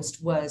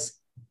post was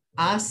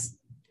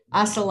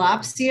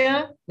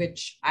oscillopsia,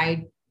 which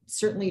I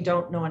certainly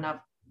don't know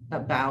enough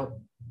about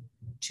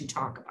to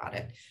talk about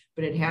it,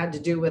 but it had to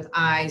do with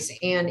eyes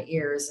and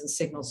ears and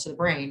signals to the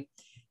brain.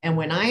 And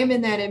when I am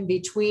in that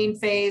in-between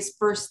phase,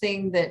 first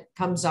thing that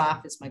comes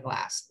off is my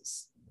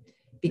glasses,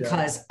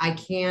 because I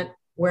can't,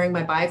 wearing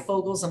my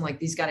bifocals, I'm like,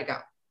 these got to go.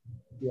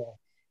 Yeah.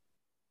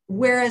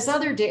 Whereas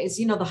other days,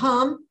 you know, the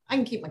hum, I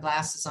can keep my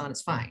glasses on,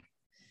 it's fine.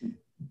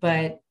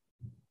 But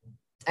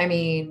I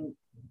mean,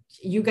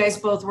 you guys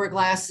both wear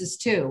glasses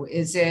too.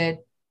 Is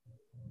it?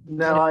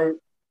 No,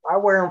 I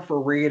wear them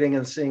for reading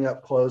and seeing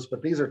up close,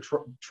 but these are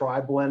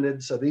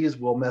tri-blended. So these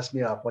will mess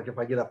me up. Like if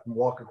I get up and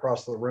walk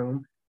across the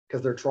room,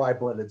 because they're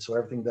tri-blended. So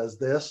everything does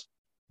this.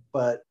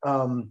 But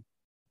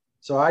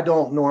so I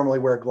don't normally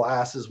wear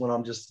glasses when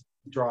I'm just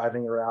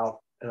driving or out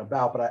and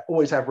about, but I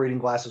always have reading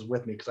glasses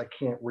with me because I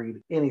can't read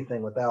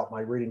anything without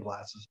my reading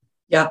glasses.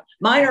 Yeah,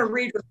 mine are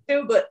readers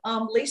too. But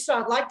Lisa,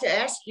 I'd like to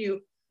ask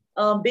you,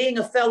 being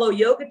a fellow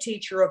yoga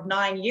teacher of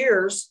 9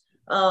 years,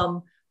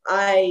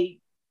 I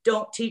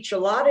don't teach a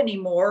lot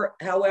anymore.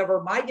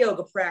 However, my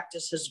yoga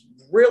practice has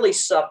really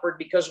suffered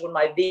because when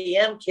my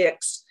VM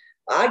kicks,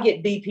 I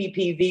get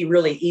BPPV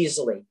really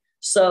easily.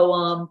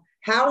 So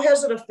how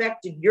has it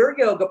affected your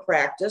yoga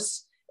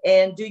practice?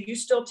 And do you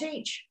still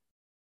teach?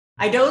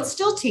 I don't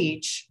still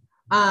teach,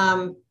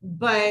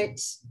 but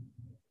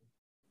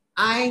I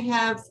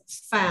have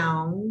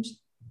found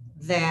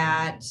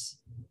that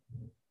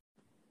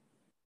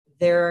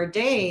there are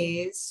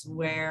days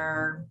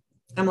where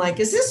I'm like,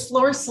 is this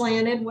floor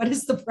slanted? What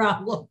is the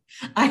problem?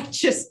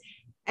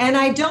 And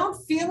I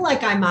don't feel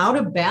like I'm out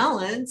of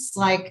balance,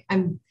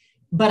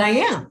 but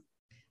I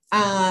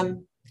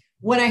am.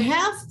 What I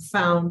have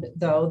found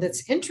though,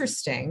 that's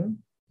interesting.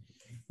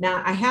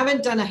 Now I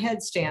haven't done a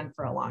headstand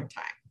for a long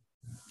time.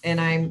 And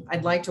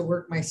I'd like to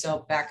work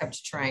myself back up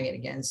to trying it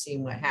again,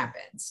 seeing what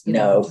happens,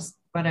 just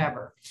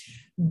whatever.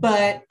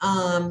 But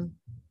I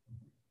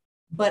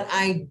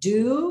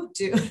do,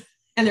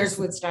 and there's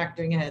Woodstock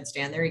doing a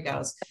headstand. There he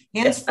goes.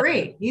 Hands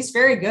free. He's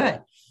very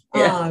good.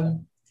 Yeah.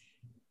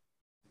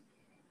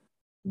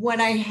 What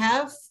I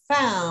have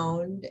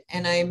found,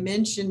 and I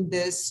mentioned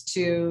this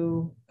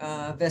to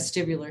a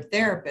vestibular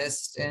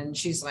therapist, and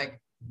she's like,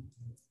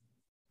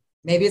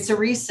 maybe it's a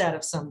reset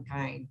of some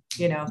kind,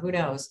 who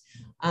knows?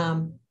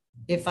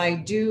 If I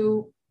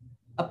do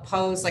a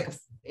pose, like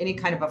any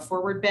kind of a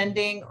forward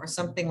bending or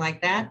something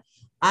like that,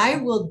 I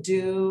will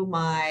do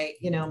my,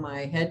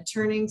 my head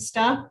turning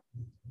stuff.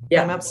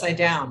 Yeah. I'm upside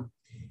down,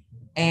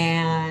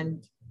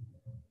 and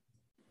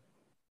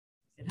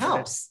it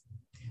helps,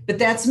 but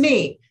that's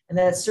me. And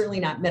that's certainly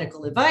not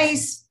medical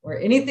advice or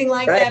anything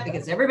like that,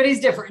 because everybody's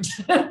different.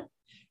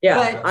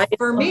 Yeah. But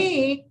for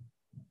me.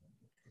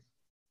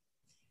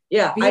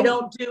 Yeah. I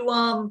don't do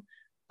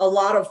a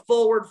lot of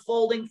forward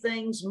folding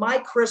things. My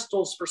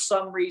crystals, for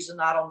some reason,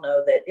 I don't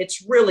know, that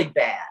it's really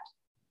bad.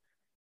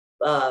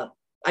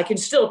 I can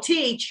still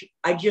teach.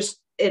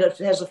 It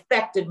has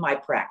affected my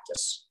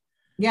practice.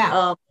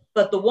 Yeah.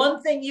 But the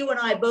one thing you and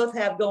I both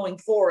have going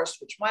for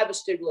us, which my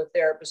vestibular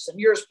therapist and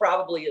yours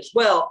probably as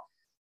well,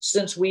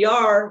 since we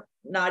are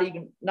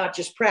not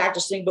just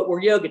practicing, but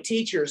we're yoga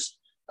teachers,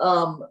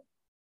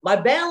 my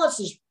balance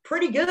is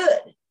pretty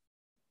good,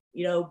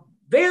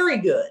 very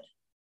good.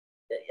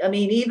 I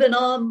mean, even,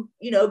 going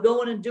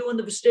and doing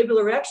the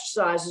vestibular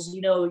exercises,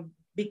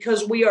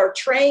 because we are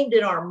trained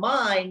in our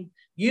mind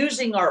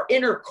using our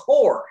inner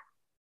core,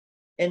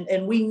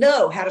 and we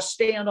know how to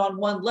stand on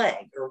one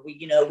leg, or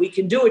we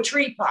can do a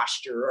tree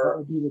posture,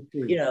 or,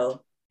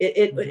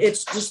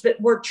 It's just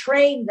that we're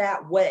trained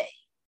that way.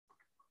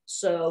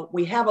 So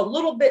we have a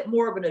little bit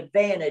more of an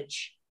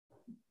advantage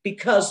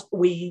because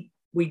we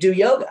do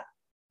yoga.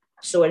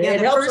 So it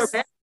helps our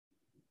back.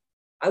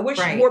 I wish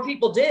more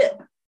people did.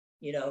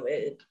 You know,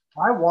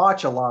 I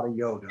watch a lot of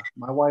yoga.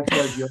 My wife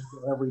does yoga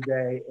every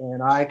day,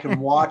 and I can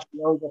watch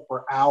yoga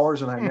for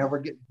hours, and I never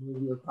get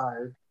really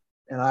tired.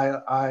 And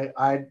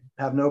I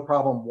have no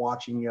problem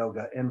watching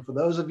yoga. And for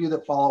those of you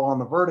that follow on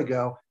the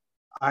Vertigo,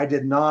 I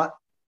am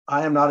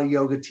not a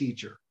yoga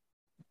teacher,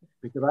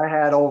 because I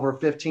had over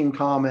 15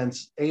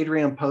 comments.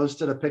 Adrienne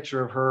posted a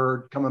picture of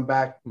her coming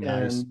back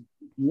in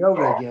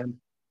yoga again,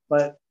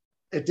 but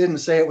it didn't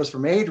say it was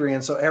from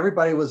Adrienne. So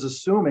everybody was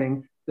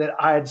assuming that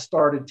I had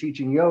started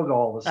teaching yoga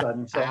all of a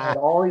sudden. So I had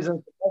all these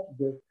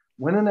messages.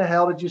 When in the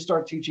hell did you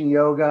start teaching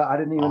yoga? I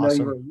didn't even know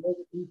you were a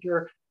yoga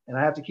teacher. And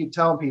I have to keep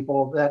telling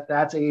people that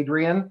that's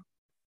Adrienne.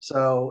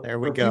 So there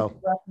we go.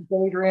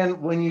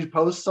 Adrienne, when you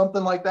post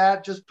something like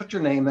that, just put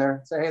your name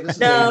there. Say, hey, this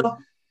is Adrienne.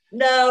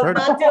 No, I'm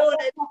not doing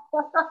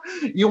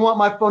it. You want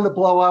my phone to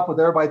blow up with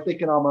everybody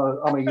thinking I'm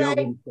a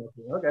yoga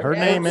instructor. Okay. Her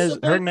name is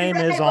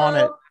on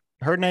it.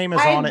 Her name is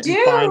on it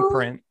in fine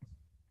print.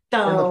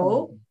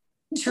 So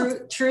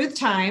truth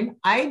time.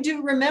 I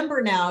do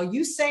remember now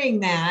you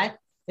saying that.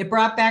 It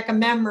brought back a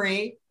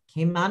memory,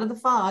 came out of the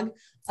fog,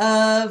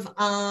 of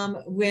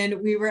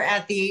when we were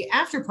at the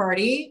after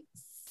party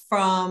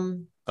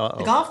from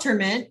the golf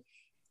tournament,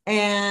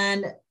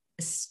 and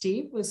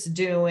Steve was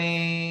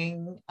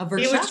doing a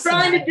Virtuosity. He was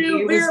trying to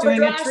do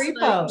a tree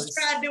pose. He was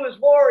trying to do his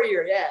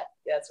warrior. Yeah,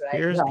 that's right.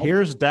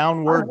 Here's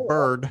downward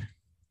bird.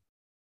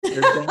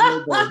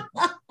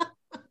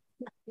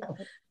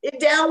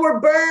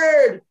 Downward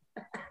bird.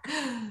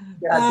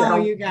 Yeah,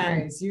 you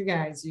guys.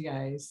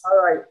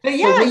 All right. But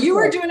yeah, you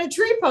were doing a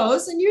tree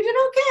pose and you did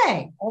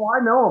okay. Oh,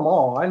 I know them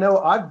all. I know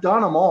I've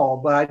done them all,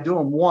 but I do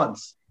them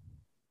once.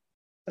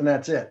 And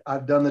that's it.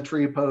 I've done the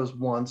tree pose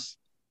once,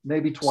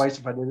 maybe twice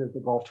if I did it at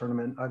the golf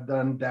tournament. I've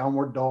done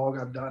downward dog.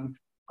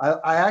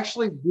 I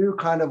actually do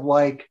kind of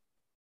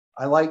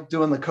I like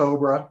doing the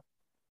cobra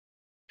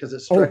because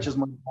it stretches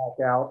my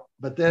back out.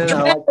 But then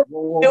I like to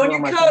roll over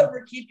doing your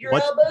cobra, keep your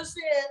elbows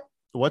in.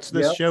 What's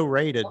this show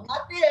rated? Well,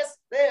 not this.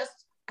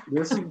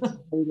 This is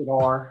rated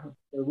R.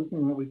 So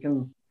we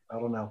can, I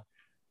don't know.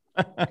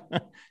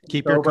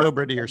 Keep your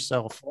cobra to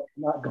yourself.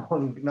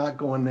 Not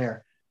going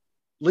there.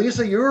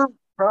 Lisa, you're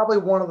probably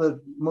one of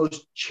the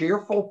most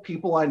cheerful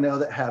people I know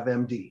that have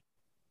MD.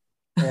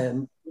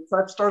 And since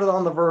I've started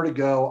on the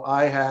Vertigo,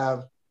 I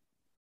have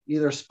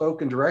either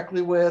spoken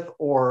directly with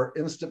or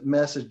instant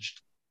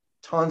messaged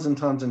tons and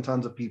tons and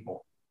tons of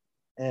people.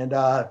 And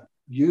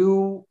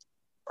you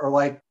are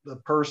like the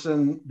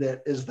person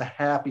that is the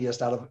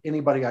happiest out of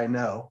anybody I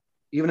know,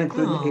 even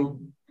including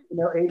Adrienne.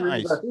 Adrienne,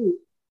 nice.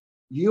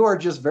 You are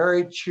just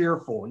very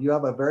cheerful. You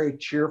have a very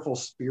cheerful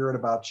spirit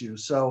about you.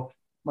 So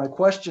my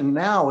question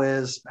now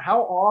is,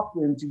 how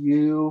often do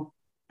you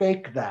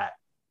fake that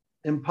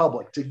in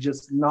public to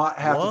just not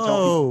have to tell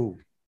people?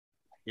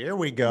 Here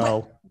we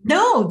go.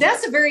 No,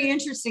 that's a very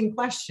interesting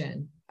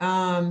question.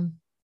 I'll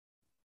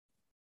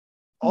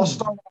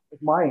start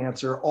with my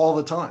answer all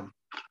the time.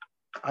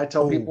 I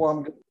tell people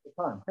I'm good all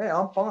the time. Hey,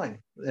 I'm fine.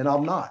 And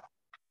I'm not.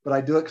 But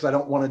I do it because I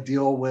don't want to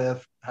deal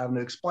with having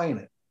to explain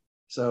it.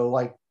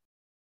 So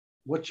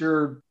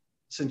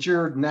since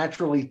you're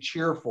naturally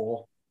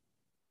cheerful,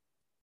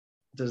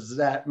 does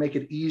that make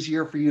it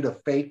easier for you to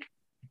fake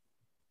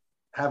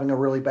having a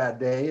really bad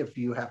day if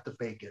you have to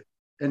fake it?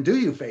 And do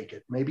you fake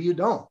it? Maybe you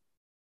don't.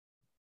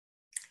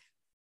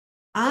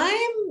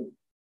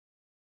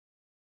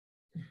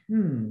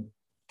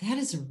 That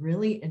is a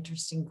really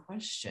interesting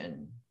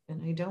question.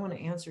 And I don't want to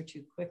answer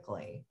too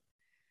quickly.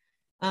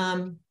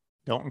 Don't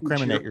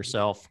incriminate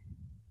yourself.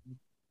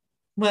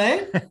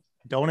 What?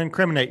 Don't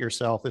incriminate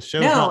yourself. This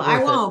show's no, not worth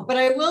I won't. it. But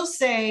I will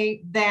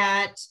say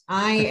that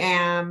I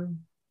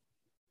am,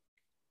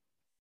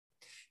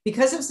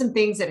 because of some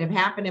things that have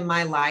happened in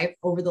my life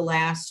over the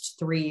last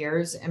 3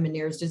 years, and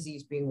Meniere's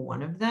disease being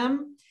one of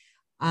them,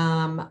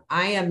 I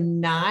am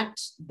not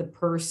the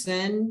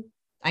person,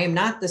 I am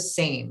not the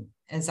same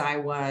as I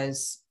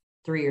was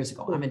 3 years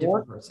ago. I'm a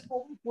different person.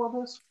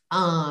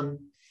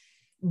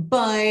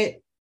 But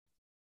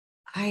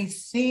I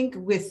think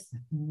with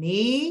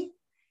me,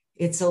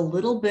 it's a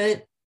little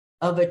bit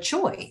of a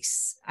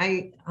choice.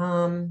 I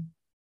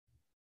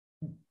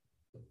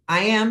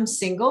am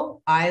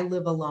single. I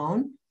live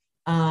alone.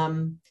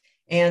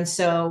 And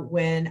so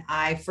when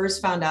I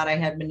first found out I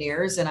had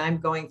Meniere's and I'm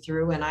going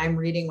through and I'm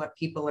reading what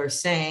people are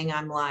saying,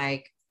 I'm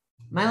like,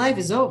 my life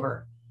is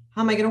over.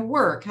 How am I going to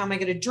work? How am I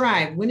going to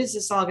drive? When is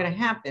this all going to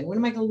happen? When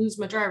am I going to lose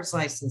my driver's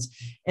license?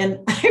 And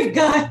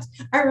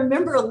I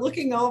remember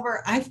looking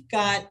over, I've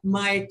got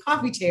my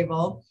coffee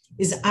table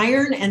is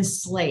iron and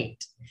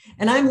slate.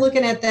 And I'm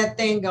looking at that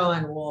thing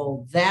going,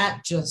 well,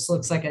 that just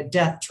looks like a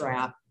death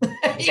trap.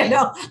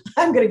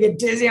 I'm going to get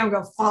dizzy. I'm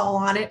going to fall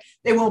on it.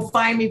 They won't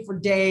find me for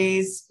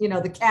days.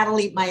 The cat will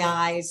eat my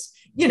eyes,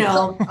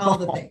 all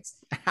the things.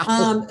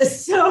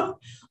 So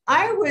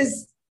I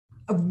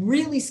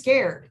really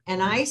scared.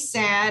 And I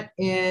sat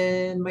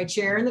in my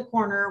chair in the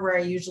corner where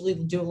I usually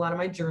do a lot of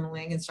my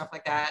journaling and stuff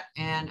like that.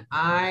 And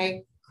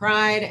I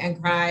cried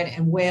and cried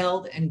and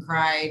wailed and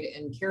cried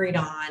and carried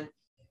on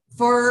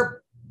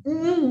for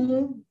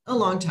a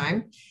long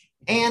time.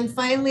 And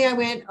finally I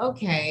went,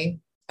 okay.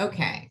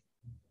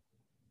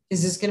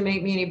 Is this going to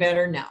make me any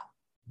better? No,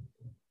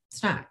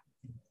 it's not.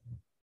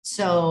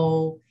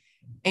 So,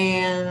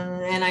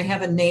 and I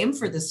have a name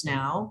for this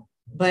now,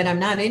 but I'm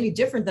not any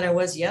different than I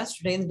was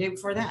yesterday and the day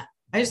before that.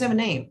 I just have a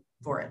name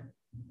for it.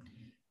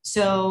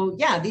 So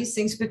yeah, these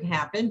things could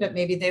happen, but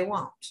maybe they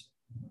won't.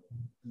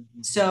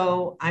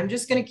 So I'm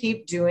just going to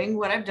keep doing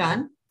what I've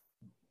done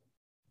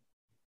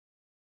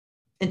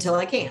until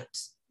I can't.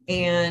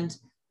 And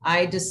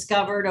I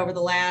discovered over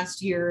the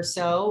last year or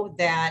so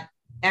that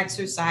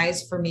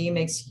exercise for me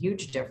makes a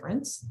huge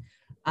difference.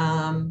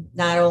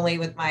 Not only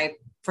with my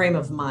frame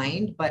of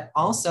mind, but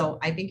also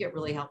I think it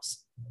really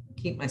helps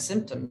keep my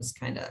symptoms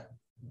kind of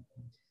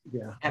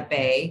at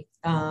bay.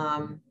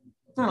 Not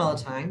all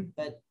the time,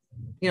 but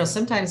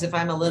sometimes if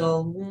I'm a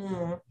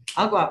little,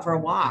 I'll go out for a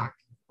walk.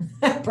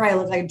 I probably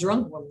look like a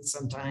drunk woman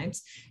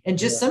sometimes, and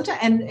just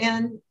sometimes,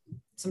 and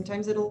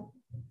sometimes it'll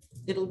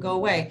go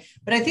away.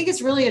 But I think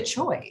it's really a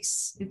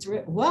choice.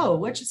 Whoa,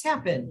 what just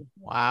happened?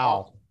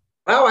 Wow.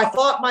 Oh, I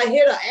thought my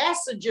hit of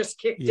acid just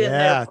kicked in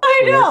there.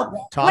 I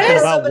know. Talking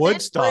about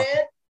Woodstock.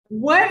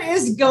 What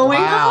is going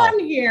on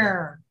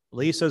here?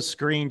 Lisa's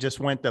screen just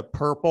went to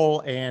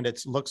purple, and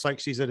it looks like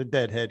she's at a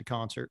Deadhead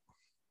concert.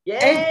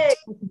 Yay!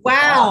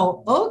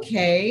 Wow.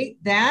 Okay,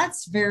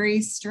 that's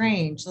very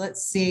strange.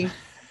 Let's see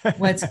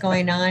what's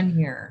going on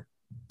here.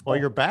 Well,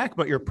 you're back,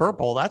 but you're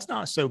purple. That's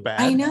not so bad.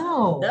 I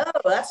know. No,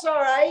 that's all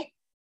right.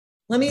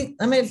 Let me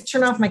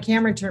turn off my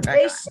camera and turn it back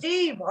Hey, on.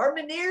 Steve, our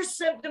Meniere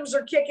symptoms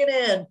are kicking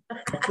in.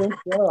 I think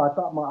so. I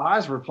thought my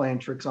eyes were playing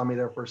tricks on me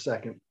there for a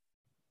second.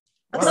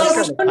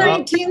 It's the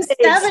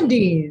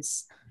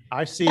 1970s.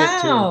 I see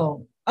it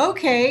too.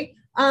 Okay.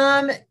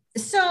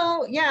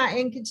 So yeah,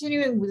 and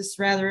continuing with this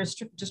rather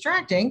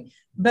distracting,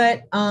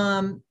 but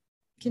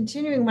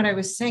continuing what I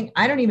was saying,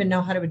 I don't even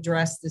know how to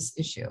address this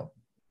issue.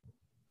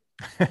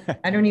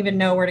 I don't even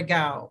know where to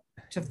go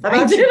to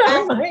find it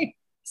on my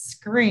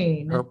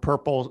screen. Her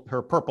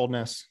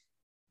purpleness.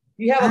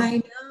 You have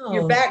I know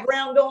your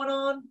background going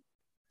on?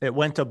 It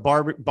went to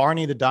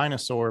Barney the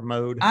dinosaur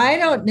mode.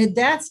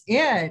 That's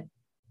it.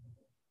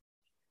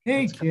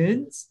 Hey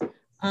kids.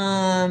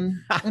 Let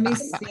me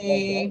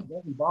see. It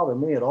doesn't bother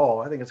me at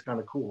all. I think it's kind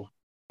of cool.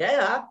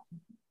 Yeah.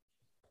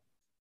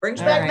 Brings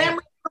All back right.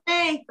 memories for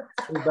me.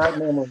 Brings back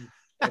memories.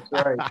 That's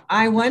right.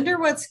 I wonder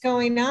what's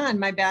going on.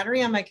 My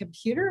battery on my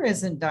computer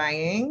isn't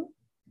dying.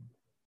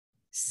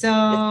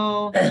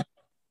 So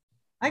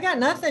I got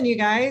nothing, you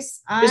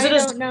guys. I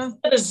don't know.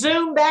 A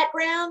Zoom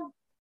background?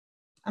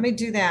 Let me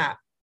do that.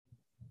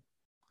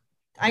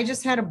 I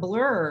just had a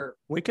blur.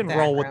 We can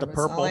roll with the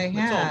purple. I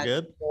It's all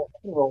good.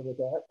 I can roll with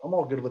that. I'm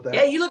all good with that.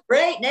 Yeah, you look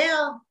great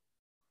now.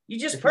 You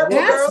just purple,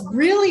 That's girl.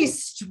 really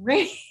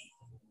strange.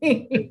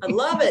 I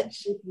love it.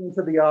 Listening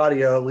to the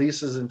audio,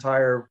 Lisa's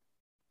entire.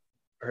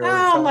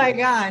 Oh my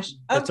gosh.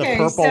 It's a Okay,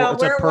 purple- so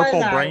it's a where purple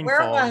was I? brain Where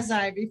fog. was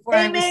I before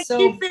I Hey, was man, so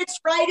she fits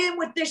right in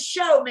with this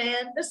show,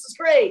 man. This is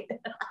great.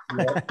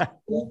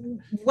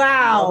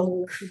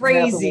 wow,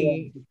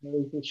 crazy.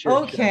 Okay.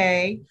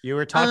 Okay. You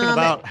were talking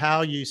about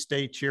how you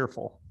stay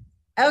cheerful.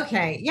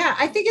 Okay. Yeah,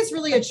 I think it's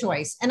really a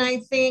choice. And I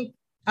think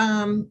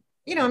I'm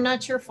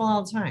not cheerful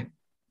all the time.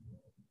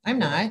 I'm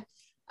not.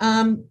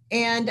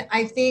 And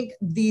I think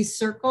the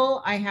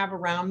circle I have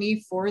around me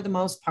for the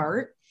most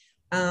part,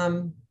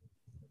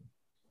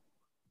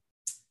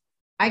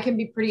 I can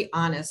be pretty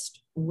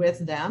honest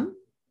with them.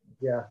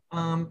 Yeah.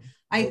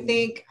 I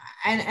think,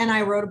 and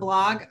I wrote a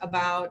blog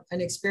about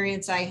an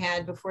experience I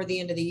had before the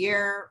end of the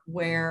year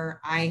where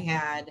I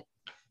had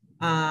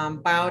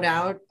bowed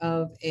out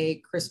of a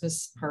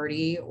Christmas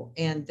party,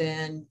 and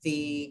then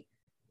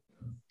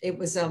it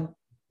was a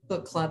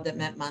book club that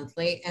met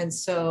monthly. And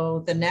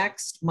so the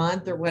next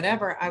month or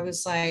whatever, I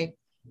was like,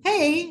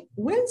 hey,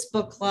 when's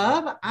book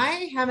club?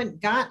 I haven't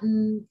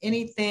gotten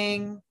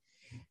anything.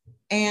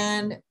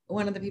 And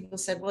one of the people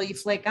said, well, you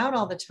flake out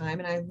all the time.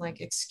 And I'm like,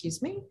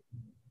 excuse me?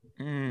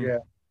 Yeah.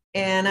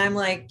 And I'm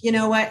like, you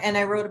know what? And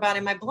I wrote about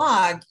in my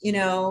blog,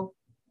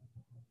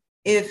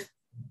 if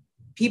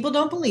people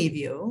don't believe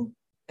you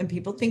and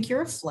people think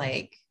you're a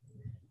flake,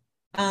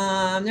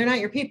 they're not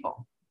your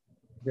people.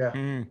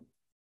 Yeah.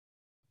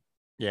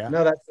 Yeah.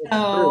 No, that's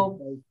So,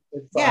 true.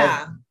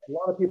 yeah. A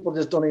lot of people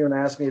just don't even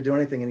ask me to do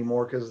anything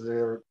anymore because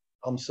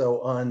I'm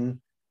so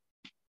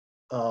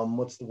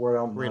what's the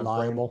word?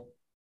 Reliable.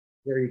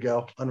 There you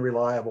go.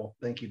 Unreliable.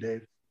 Thank you,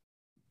 Dave.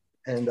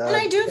 And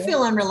I do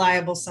feel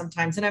unreliable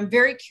sometimes. And I'm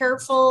very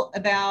careful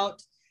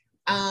about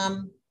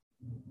how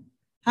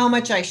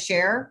much I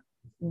share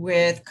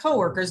with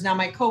coworkers. Now,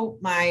 my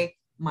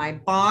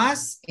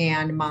boss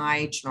and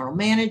my general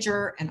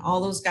manager and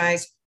all those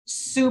guys,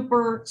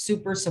 super,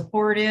 super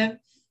supportive.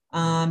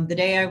 The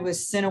day I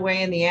was sent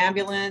away in the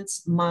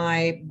ambulance,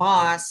 my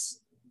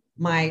boss,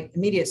 my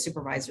immediate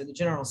supervisor, the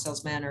general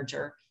sales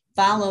manager,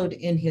 followed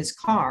in his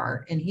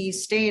car, and he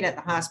stayed at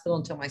the hospital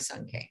until my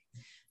son came.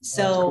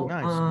 So,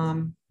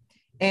 Nice.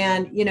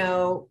 And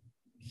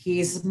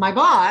he's my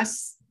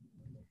boss,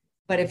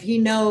 but if he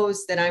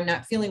knows that I'm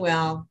not feeling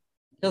well,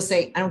 he'll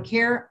say, I don't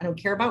care. I don't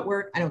care about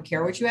work. I don't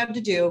care what you have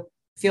to do.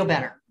 Feel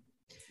better.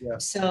 Yeah.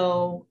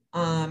 So,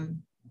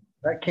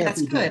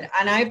 that's good. Bad.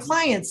 And I have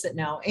clients that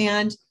know,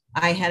 and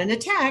I had an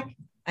attack.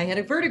 I had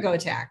a vertigo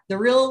attack, the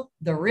real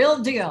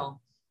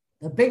deal,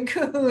 the big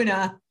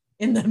kahuna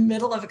in the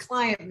middle of a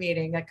client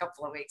meeting a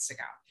couple of weeks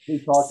ago. We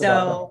talked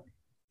about that.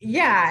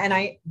 Yeah.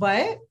 And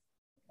what?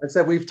 I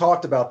said, we've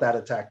talked about that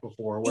attack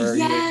before. Where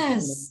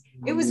yes,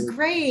 it was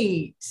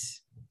great.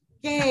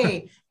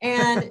 Yay.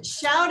 And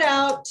shout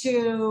out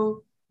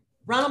to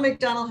Ronald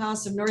McDonald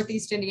House of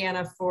Northeast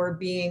Indiana for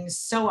being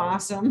so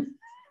awesome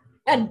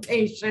and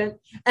patient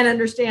and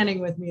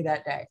understanding with me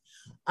that day.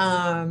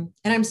 And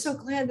I'm so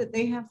glad that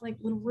they have like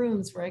little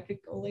rooms where I could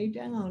go lay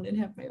down and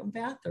have my own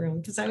bathroom,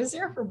 because I was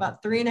there for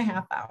about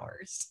 3.5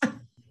 hours.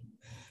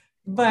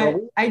 But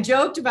I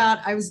joked about,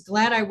 I was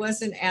glad I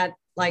wasn't at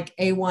like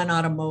A1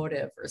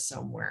 Automotive or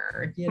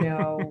somewhere,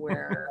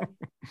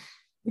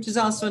 which is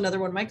also another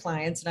one of my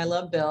clients. And I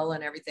love Bill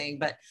and everything,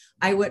 but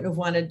I wouldn't have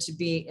wanted to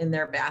be in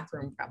their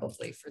bathroom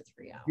probably for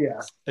 3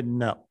 hours. Yeah.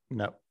 No.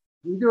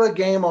 We do a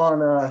game on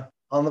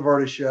the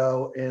Verta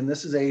Show, and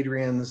this is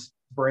Adrian's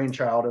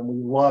brainchild, and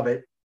we love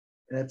it.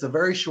 And it's a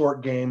very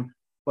short game,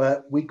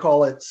 but we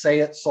call it Say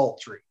It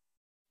Sultry.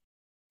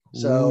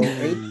 So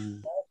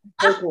Adrian,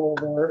 take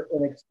over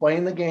and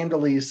explain the game to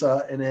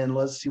Lisa, and then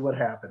let's see what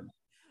happens.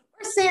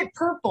 Or say it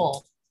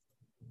purple.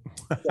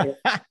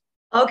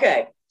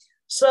 Okay.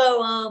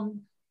 So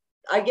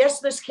I guess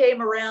this came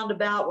around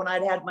about when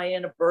I'd had my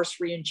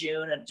anniversary in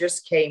June, and it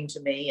just came to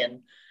me.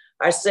 And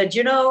I said,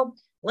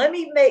 let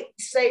me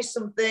say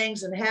some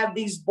things and have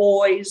these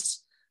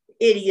boys,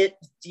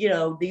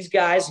 these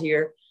guys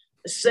here,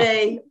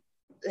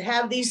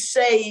 have these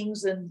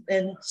sayings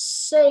and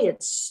say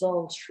it's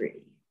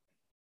sultry.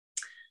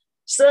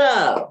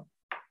 So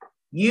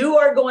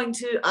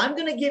I'm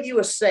going to give you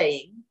a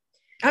saying.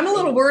 I'm a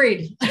little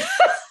worried.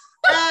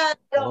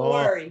 Don't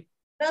worry.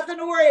 Nothing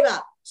to worry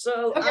about.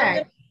 So okay. I'm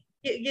going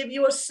to give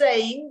you a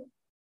saying,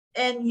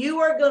 and you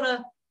are going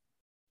to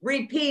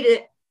repeat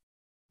it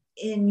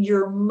in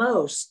your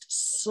most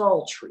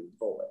sultry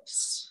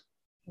voice.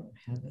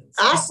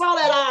 I saw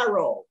that eye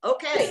roll.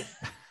 Okay,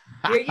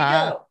 here you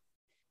go.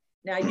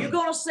 Now you're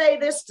going to say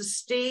this to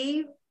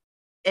Steve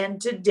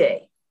and to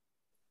Dave.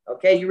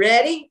 Okay, you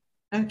ready?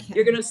 Okay.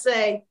 You're going to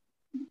say,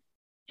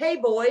 hey,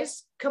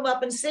 boys, come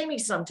up and see me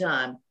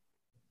sometime.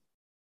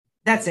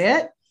 That's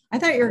it? I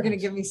thought you were going to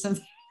give me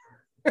something.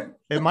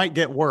 It might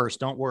get worse.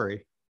 Don't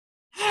worry.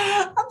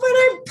 But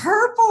I'm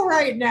purple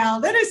right now.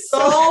 That is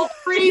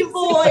sultry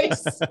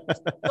voice.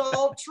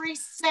 Sultry,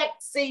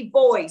 sexy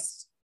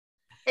voice.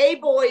 Hey,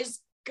 boys,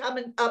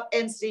 coming up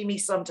and see me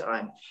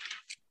sometime.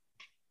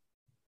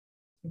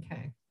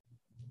 Okay.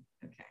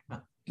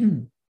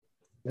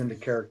 Into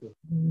character.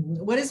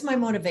 What is my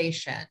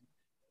motivation?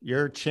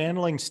 You're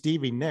channeling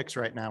Stevie Nicks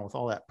right now with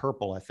all that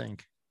purple, I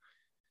think.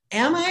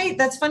 Am I?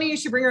 That's funny you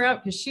should bring her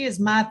up, because she is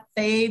my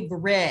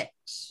favorite.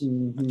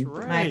 That's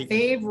right. My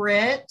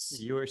favorite.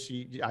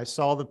 I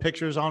saw the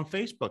pictures on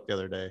Facebook the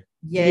other day.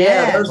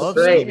 Yeah,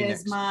 she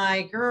is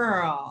my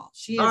girl.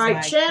 She is all right,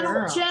 my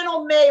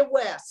channel Mae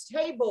West.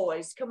 Hey,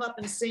 boys, come up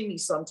and see me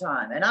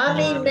sometime. And I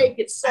mean, make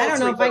it sultry. I don't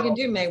know if I can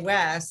do Mae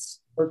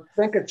West. Or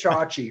think of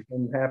Chachi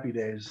from Happy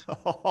Days.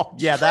 Oh,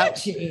 yeah, that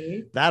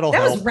help.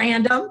 was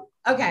random.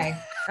 Okay.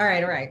 All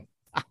right.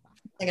 I'm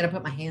going to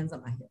put my hands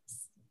on my hips.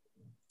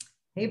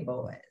 Hey,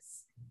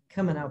 boys,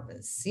 coming up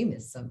and see me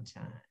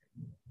sometime.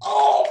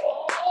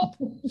 Oh,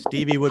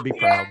 Stevie would be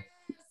proud.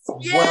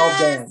 Yes, well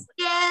done.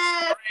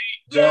 Yes.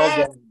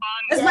 Well done.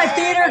 That's my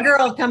theater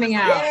girl coming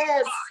out.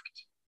 Yes.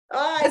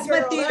 All right, that's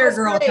my theater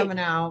girl great. Coming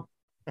out.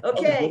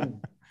 Okay.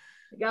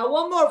 I got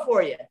one more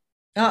for you.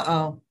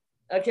 Uh-oh.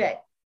 Okay.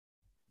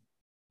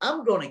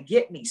 I'm going to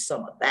get me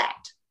some of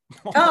that.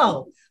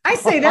 Oh, I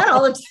say that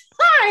all the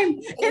time.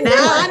 And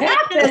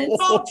that happens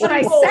when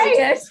I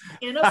say it.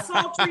 In a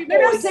sultry voice.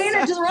 Maybe I'm saying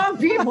it to the wrong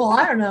people.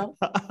 I don't know.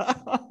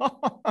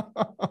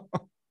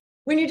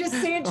 When you just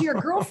say it to your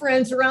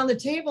girlfriends around the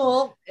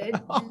table, it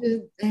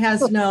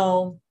has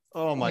no.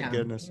 Oh, my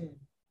goodness.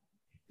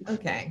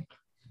 Okay.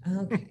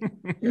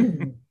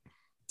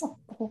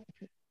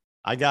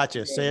 I got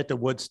you. Say it to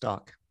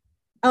Woodstock.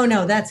 Oh,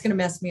 no, that's going to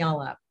mess me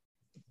all up.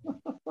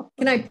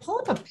 Can I pull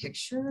up a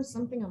picture or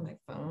something on my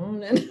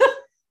phone?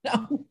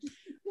 No.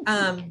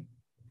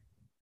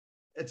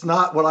 It's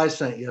not what I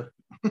sent you.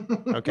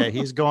 Okay,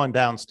 he's going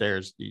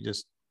downstairs. You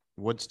just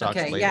Woodstock.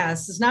 Okay,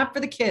 yes, it's not for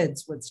the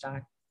kids,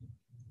 Woodstock.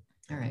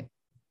 All right.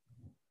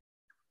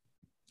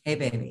 Hey,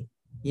 baby,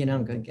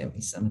 I'm going to give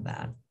me some of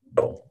that.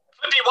 Flippy 1,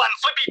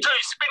 flippy 2,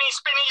 spinny,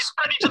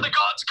 spready to the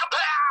gods,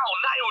 kapow!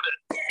 Nailed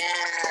it.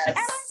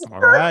 Yes. All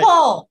right.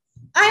 Purple.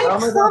 I'm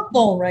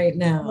purple right I don't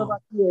know now.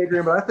 about you,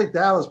 Adrian, but I think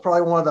that was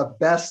probably one of the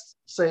best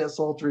Say It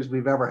Sultries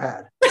we've ever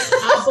had.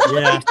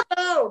 Yeah.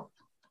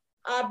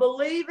 I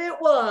believe it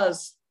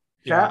was.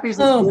 Chappie's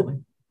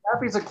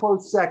Happy's a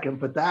close second,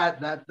 but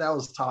that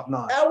was top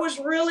notch. That was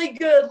really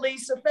good,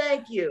 Lisa.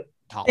 Thank you.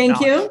 Thank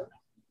you.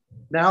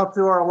 Now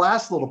to our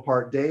last little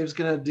part. Dave's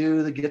going to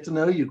do the get to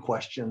know you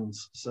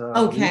questions. So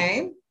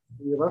Okay.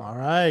 All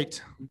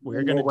right.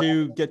 We're going to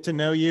do get to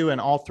know you,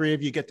 and all three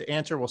of you get to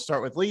answer. We'll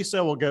start with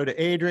Lisa. We'll go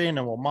to Adrian,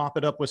 and we'll mop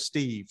it up with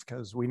Steve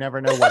because we never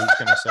know what he's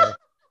going to say.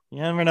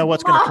 You never know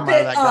what's going to come out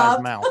of that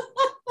guy's mouth.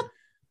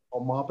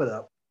 I'll mop it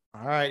up.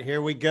 All right,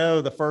 here we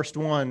go. The first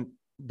one.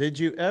 Did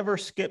you ever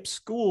skip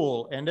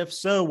school? And if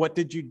so, what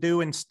did you do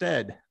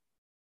instead?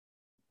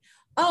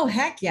 Oh,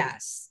 heck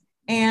yes.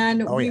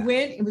 And we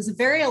went, it was a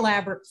very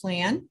elaborate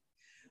plan.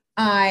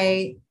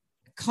 I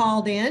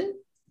called in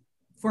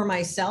for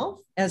myself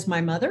as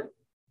my mother.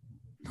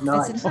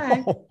 Nice. I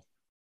said,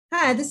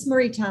 hi, this is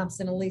Marie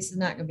Thompson, and Lisa's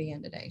not going to be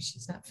in today.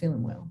 She's not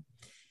feeling well.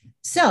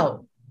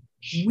 So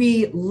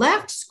we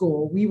left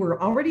school. We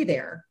were already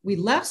there. We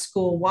left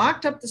school,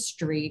 walked up the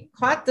street,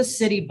 caught the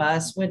city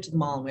bus, went to the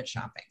mall and went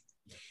shopping.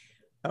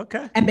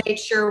 Okay. And made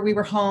sure we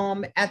were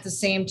home at the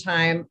same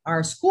time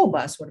our school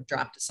bus would have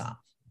dropped us off.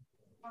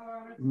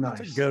 Nice.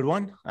 That's a good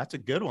one. That's a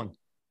good one.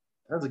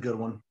 That's a good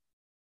one.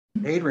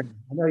 Adrian,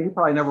 I know you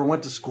probably never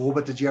went to school,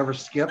 but did you ever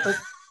skip it?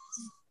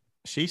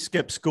 She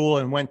skipped school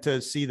and went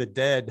to see the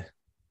dead.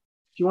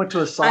 She went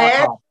to a sock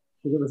hop.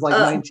 It was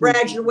like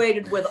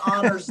graduated with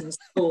honors in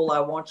school. I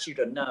want you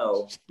to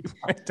know.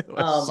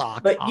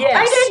 But yes.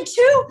 I did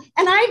too.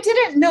 And I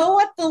didn't know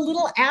what the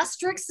little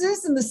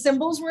asterisks and the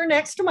symbols were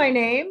next to my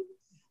name.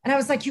 And I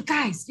was like, you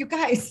guys,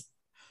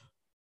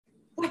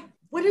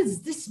 what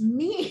does this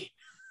mean?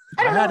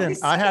 I had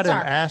an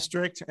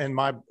asterisk in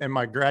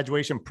my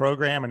graduation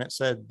program, and it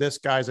said, "This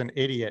guy's an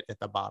idiot" at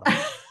the bottom.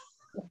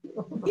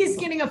 He's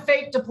getting a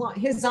fake diploma.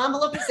 His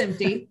envelope is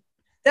empty.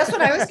 That's what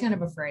I was kind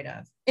of afraid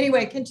of.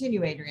 Anyway,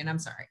 continue, Adrian. I'm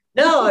sorry.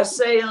 No, I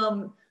say,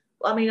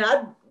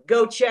 I'd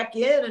go check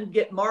in and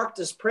get marked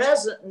as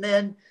present. And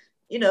then,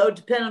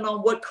 depending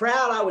on what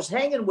crowd I was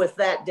hanging with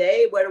that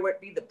day, whether it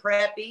be the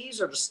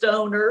preppies or the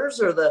stoners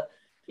or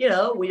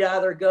we'd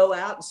either go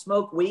out and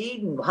smoke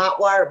weed and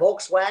hot wire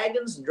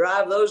Volkswagens and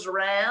drive those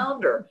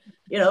around, or,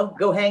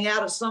 go hang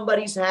out at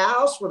somebody's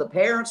house where the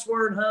parents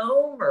weren't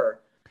home, or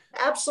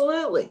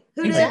absolutely.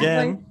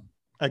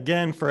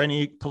 Again, for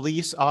any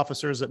police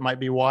officers that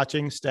might be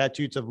watching,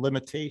 statutes of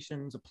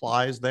limitations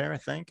applies there, I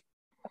think.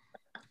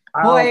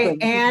 Boy,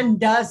 and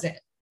does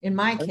it. In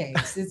my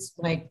case, it's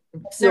like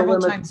several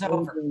times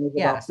over.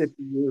 About 50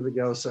 years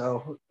ago,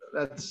 so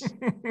that's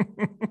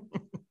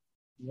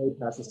way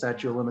past the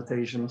statute of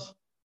limitations.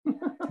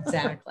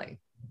 Exactly.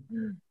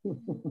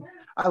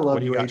 I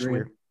love you,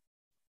 Adrian.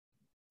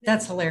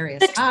 That's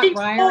hilarious. Hot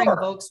wiring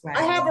Volkswagen.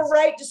 I have a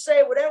right to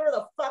say whatever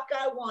the fuck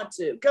I want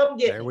to. Come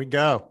get me. There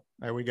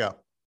we go.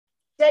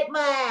 Take my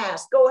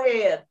ass. Go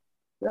ahead.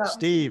 Yeah.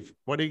 Steve,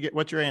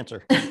 what's your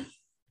answer?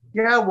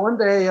 Yeah,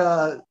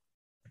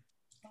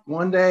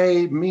 one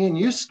day me and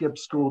you skipped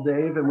school,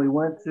 Dave, and we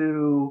wanted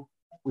to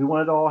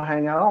all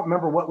hang out. I don't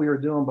remember what we were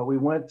doing, but we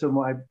went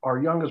to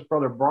our youngest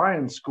brother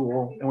Brian's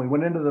school, and we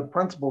went into the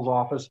principal's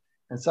office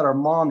and said our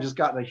mom just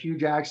got in a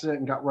huge accident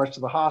and got rushed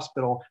to the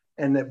hospital,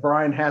 and that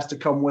Brian has to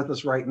come with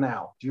us right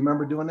now. Do you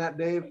remember doing that,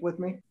 Dave, with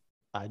me?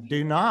 I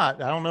do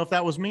not. I don't know if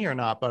that was me or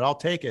not, but I'll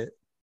take it.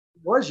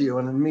 It was you,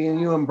 and then me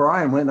and you and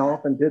Brian went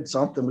off and did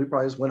something. We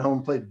probably just went home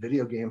and played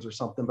video games or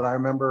something, but I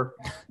remember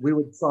we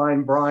would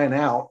sign Brian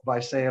out by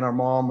saying our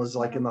mom was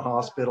like in the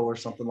hospital or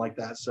something like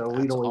that. So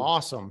That's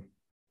awesome.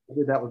 I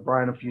did that with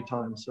Brian a few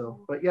times.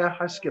 So, but yeah,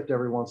 I skipped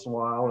every once in a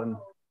while and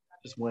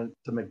just went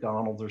to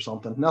McDonald's or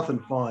something. Nothing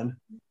fun.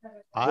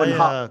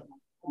 Hot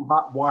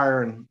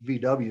wire and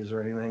VWs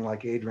or anything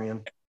like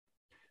Adrian.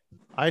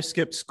 I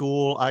skipped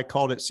school. I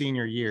called it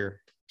senior year.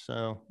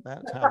 So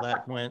that's how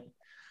that went.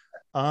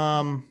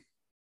 All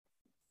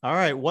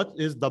right. What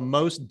is the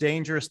most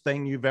dangerous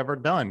thing you've ever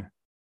done?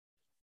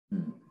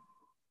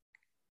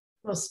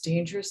 Most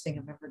dangerous thing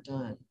I've ever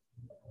done.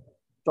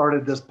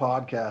 Started this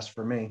podcast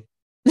for me.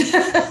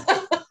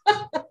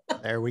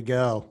 There we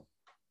go.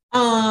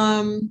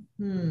 I'm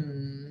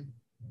going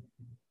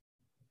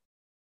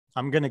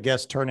to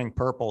guess turning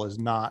purple is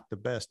not the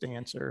best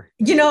answer.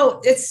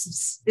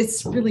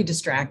 It's really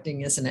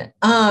distracting, isn't it?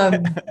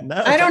 No,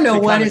 I don't know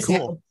what is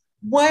cool.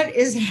 What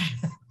is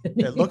happening.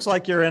 It looks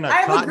like you're in a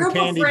cotton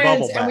candy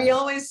bubble bath. And we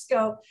always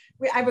go,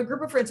 I have a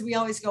group of friends, and we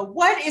always go,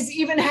 what is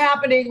even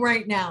happening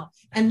right now?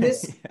 And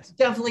this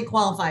definitely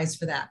qualifies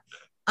for that.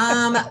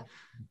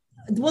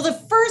 Well,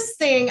 the first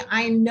thing,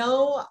 I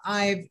know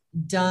I've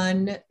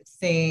done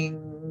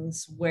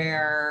things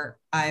where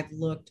I've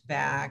looked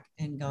back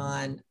and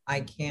gone, I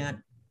can't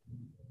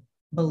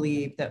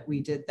believe that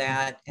we did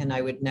that, and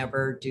I would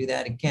never do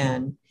that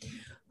again.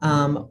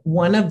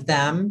 One of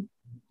them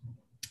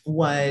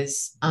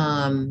was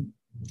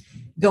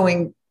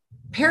going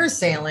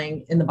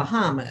parasailing in the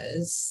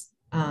Bahamas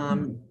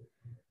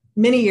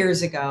many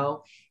years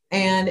ago.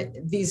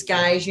 And these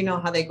guys, you know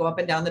how they go up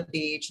and down the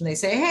beach and they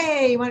say,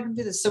 hey, you want to come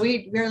do this? So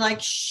we were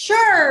like,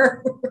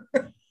 sure.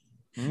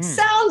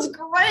 Sounds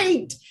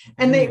great.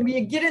 And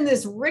you get in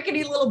this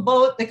rickety little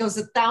boat that goes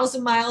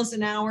 1,000 miles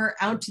an hour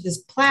out to this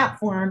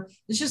platform.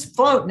 It's just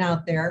floating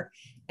out there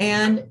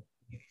and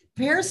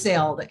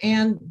parasailed.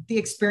 And the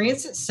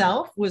experience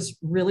itself was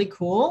really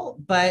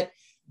cool. But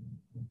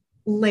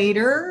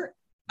later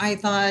I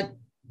thought,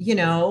 you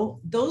know,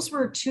 those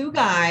were two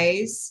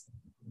guys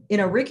in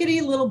a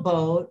rickety little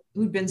boat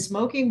who'd been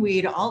smoking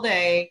weed all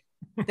day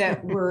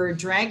that were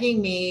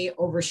dragging me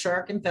over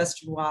shark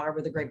infested water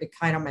with a great big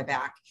kite on my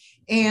back.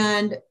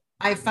 And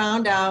I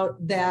found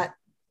out that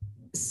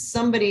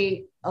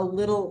somebody a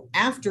little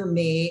after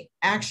me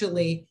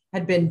actually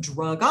had been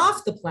drug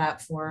off the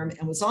platform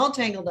and was all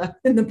tangled up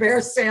in the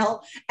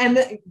parasail. And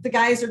the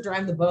guys are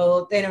driving the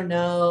boat. They don't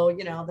know,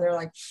 you know, they're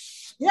like,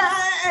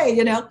 yay,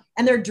 you know,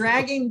 and they're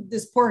dragging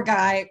this poor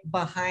guy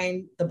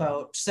behind the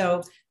boat.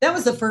 So that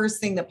was the first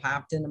thing that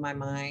popped into my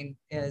mind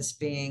as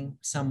being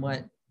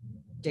somewhat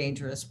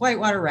dangerous.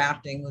 Whitewater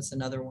rafting was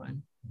another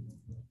one.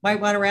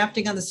 Whitewater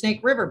rafting on the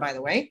Snake River, by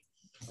the way.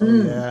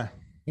 Yeah.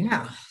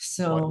 Yeah.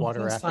 So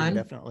whitewater rafting, fun.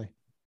 definitely.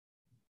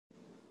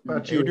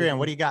 Adrian,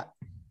 what do you got?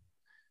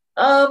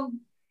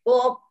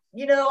 Well,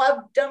 you know,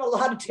 I've done a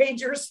lot of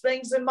dangerous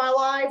things in my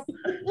life.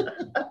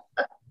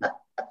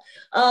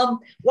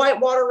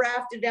 Whitewater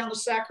rafted down the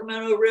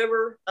Sacramento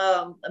River,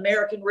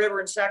 American River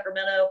in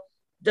Sacramento,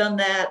 done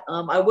that.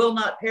 I will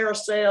not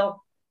parasail,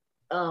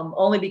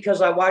 only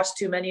because I watched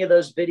too many of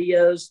those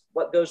videos,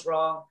 what goes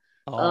wrong.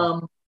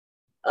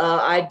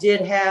 I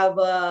did have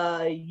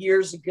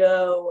years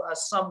ago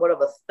somewhat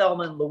of a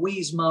Thelma and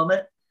Louise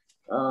moment.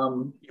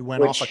 You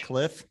went off a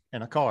cliff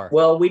in a car.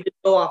 Well, we did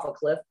go off a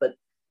cliff, but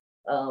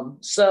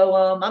so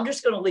I'm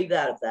just going to leave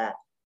that at that.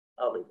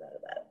 I'll leave that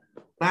at that.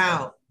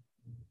 Wow.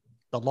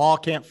 The law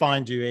can't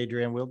find you,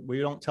 Adrian. We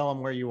don't tell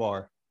them where you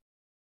are.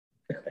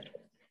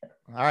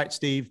 All right,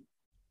 Steve.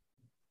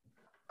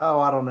 Oh,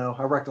 I don't know.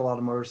 I wrecked a lot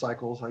of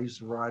motorcycles. I used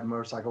to ride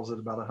motorcycles at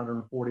about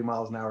 140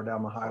 miles an hour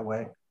down the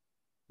highway.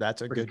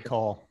 That's a good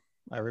call.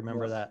 I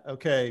remember that.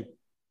 Okay.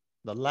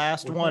 The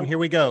last one. Here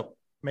we go.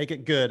 Make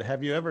it good.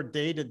 Have you ever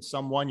dated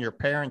someone your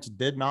parents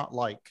did not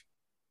like?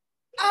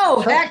 Oh,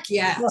 heck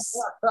yes.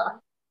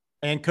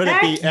 And could it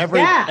be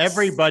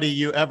everybody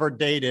you ever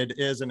dated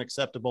is an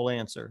acceptable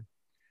answer?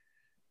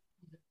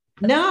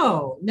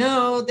 No,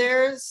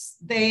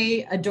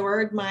 they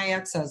adored my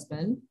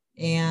ex-husband.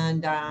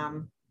 And,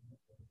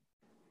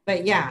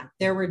 but yeah,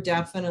 there was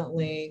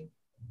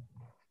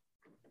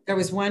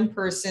one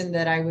person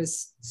that I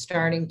was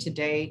starting to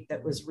date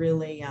that was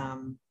really,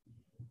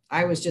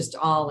 I was just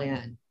all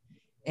in.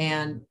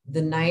 And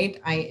the night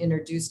I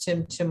introduced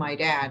him to my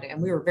dad,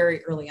 and we were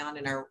very early on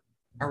in our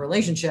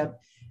relationship,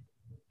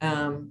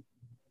 my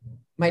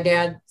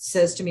dad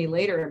says to me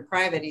later in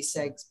private, he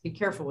says, be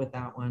careful with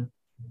that one.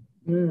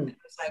 And I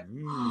was like,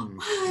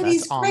 what?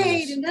 He's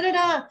great. And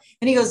da-da-da.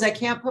 And he goes, I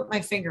can't put my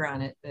finger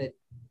on it, but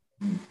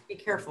be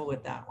careful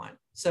with that one.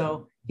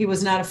 So he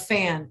was not a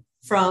fan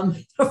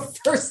from the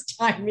first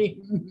time he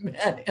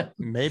met him.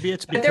 Maybe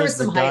it's because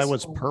the guy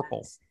was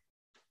purple.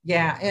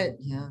 Yeah.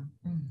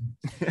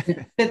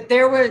 But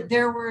there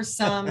were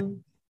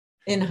some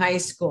in high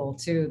school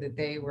too, that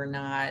they were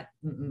not,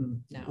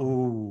 no.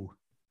 Ooh.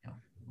 No.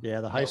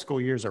 Yeah. The high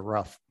school years are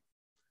rough.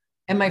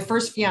 And my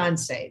first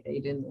fiance, they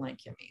didn't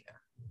like him either.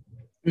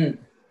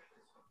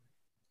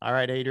 All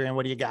right, Adrian,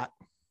 what do you got?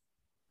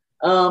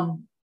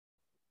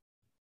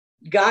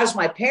 Guys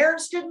my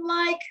parents didn't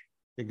like.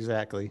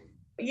 Exactly.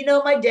 You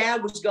know, my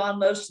dad was gone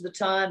most of the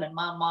time, and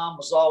my mom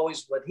was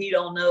always what he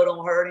don't know,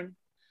 don't hurt him.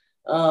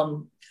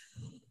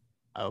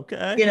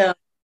 Okay. You know,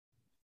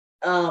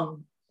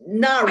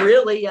 not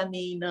really. I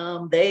mean,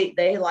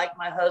 they like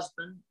my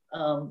husband,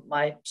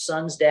 my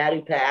son's dad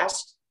who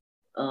passed.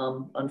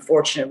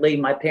 Unfortunately,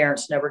 my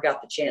parents never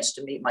got the chance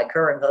to meet my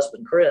current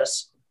husband,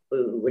 Chris,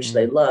 which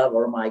they love,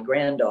 or my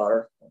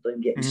granddaughter.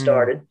 Don't get me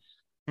started.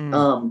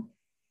 No,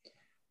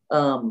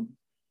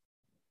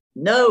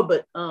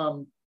 but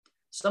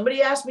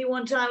somebody asked me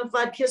one time if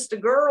I'd kissed a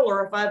girl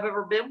or if I've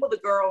ever been with a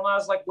girl, and I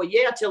was like, well,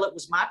 yeah, till it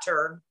was my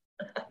turn.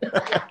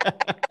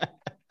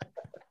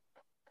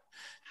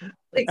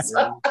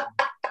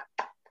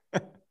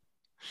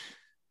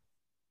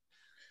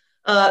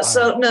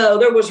 So no,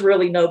 there was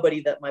really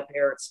nobody that my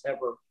parents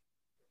ever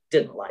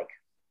didn't like.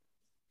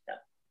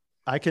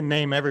 I can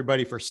name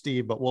everybody for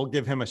Steve, but we'll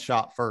give him a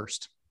shot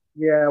first.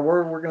 Yeah,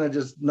 we're gonna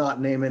just not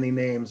name any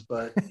names,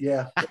 but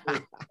yeah, it was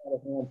a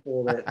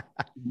handful that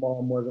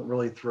mom wasn't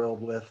really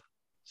thrilled with.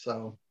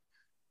 So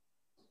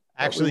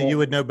actually, you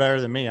would know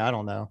better than me. I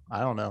don't know.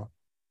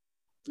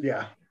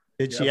 Yeah.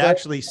 Did she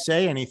actually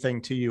say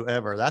anything to you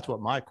ever? That's what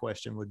my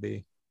question would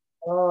be.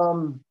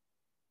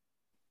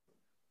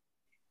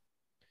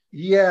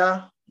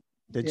 Yeah.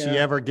 Did she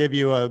ever give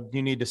you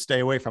you need to stay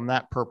away from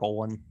that purple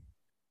one?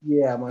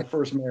 Yeah, my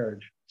first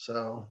marriage.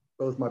 So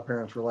both my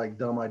parents were like,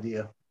 dumb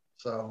idea.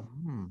 So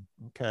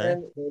okay.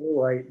 And they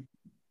were right.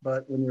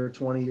 But when you're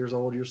 20 years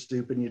old, you're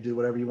stupid and you do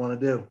whatever you want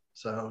to do.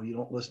 So you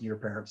don't listen to your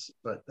parents.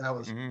 But that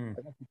was a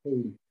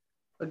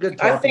good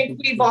talk. I think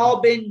we've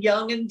all been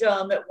young and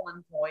dumb at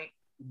one point.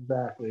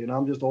 Exactly. And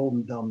I'm just old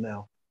and dumb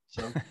now.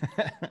 So,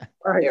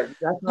 all right.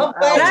 That's not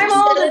But I'm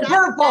old and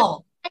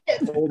purple.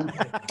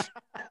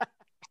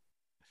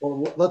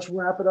 Well, let's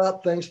wrap it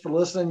up. Thanks for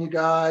listening, you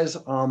guys.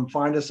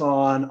 Find us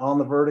on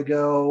the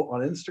Vertigo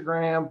on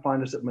Instagram.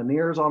 Find us at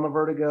Meniere's on the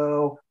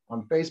Vertigo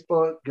on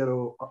Facebook.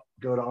 Go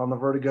to On the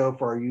Vertigo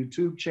for our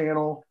YouTube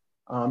channel.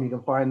 You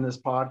can find this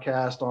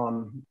podcast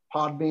on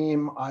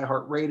Podbeam,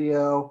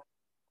 iHeartRadio,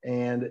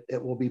 and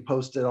it will be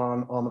posted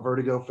on the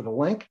Vertigo for the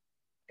link.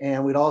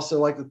 And we'd also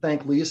like to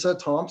thank Lisa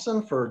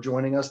Thompson for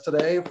joining us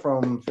today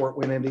from Fort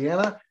Wayne,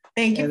 Indiana.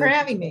 Thank you for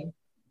having me.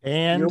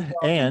 And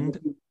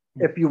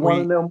if you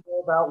want to know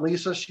more about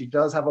Lisa, she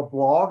does have a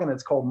blog, and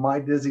it's called My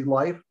Dizzy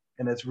Life,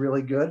 and it's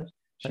really good.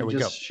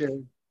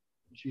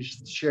 She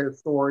shares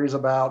stories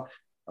about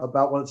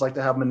what it's like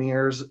to have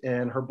Meniere's,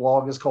 and her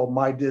blog is called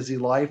My Dizzy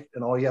Life,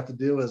 and all you have to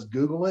do is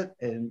Google it,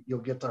 and you'll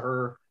get to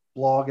her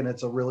blog, and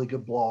it's a really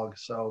good blog.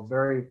 So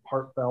very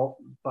heartfelt,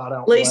 thought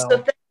out. Lisa,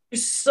 thank you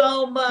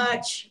so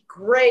much.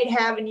 Great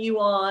having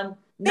you on.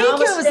 Thank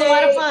you. It was a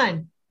lot of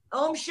fun.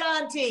 Om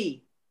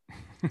Shanti.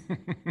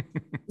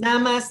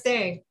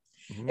 Namaste.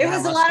 It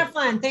was a lot of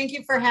fun. Thank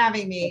you for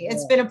having me.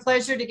 It's been a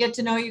pleasure to get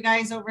to know you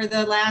guys over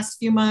the last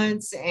few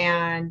months,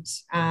 and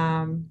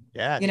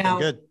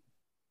good.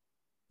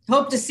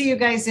 Hope to see you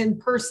guys in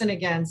person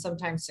again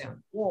sometime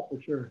soon. Yeah,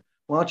 for sure.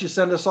 Why don't you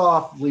send us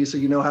off, Lisa?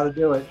 You know how to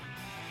do it.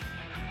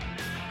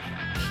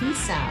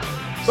 Peace out.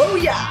 Oh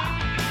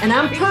yeah. And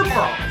I'm purple.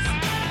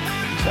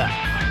 Peace out.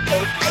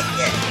 Oh, thank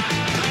you.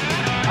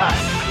 All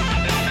right.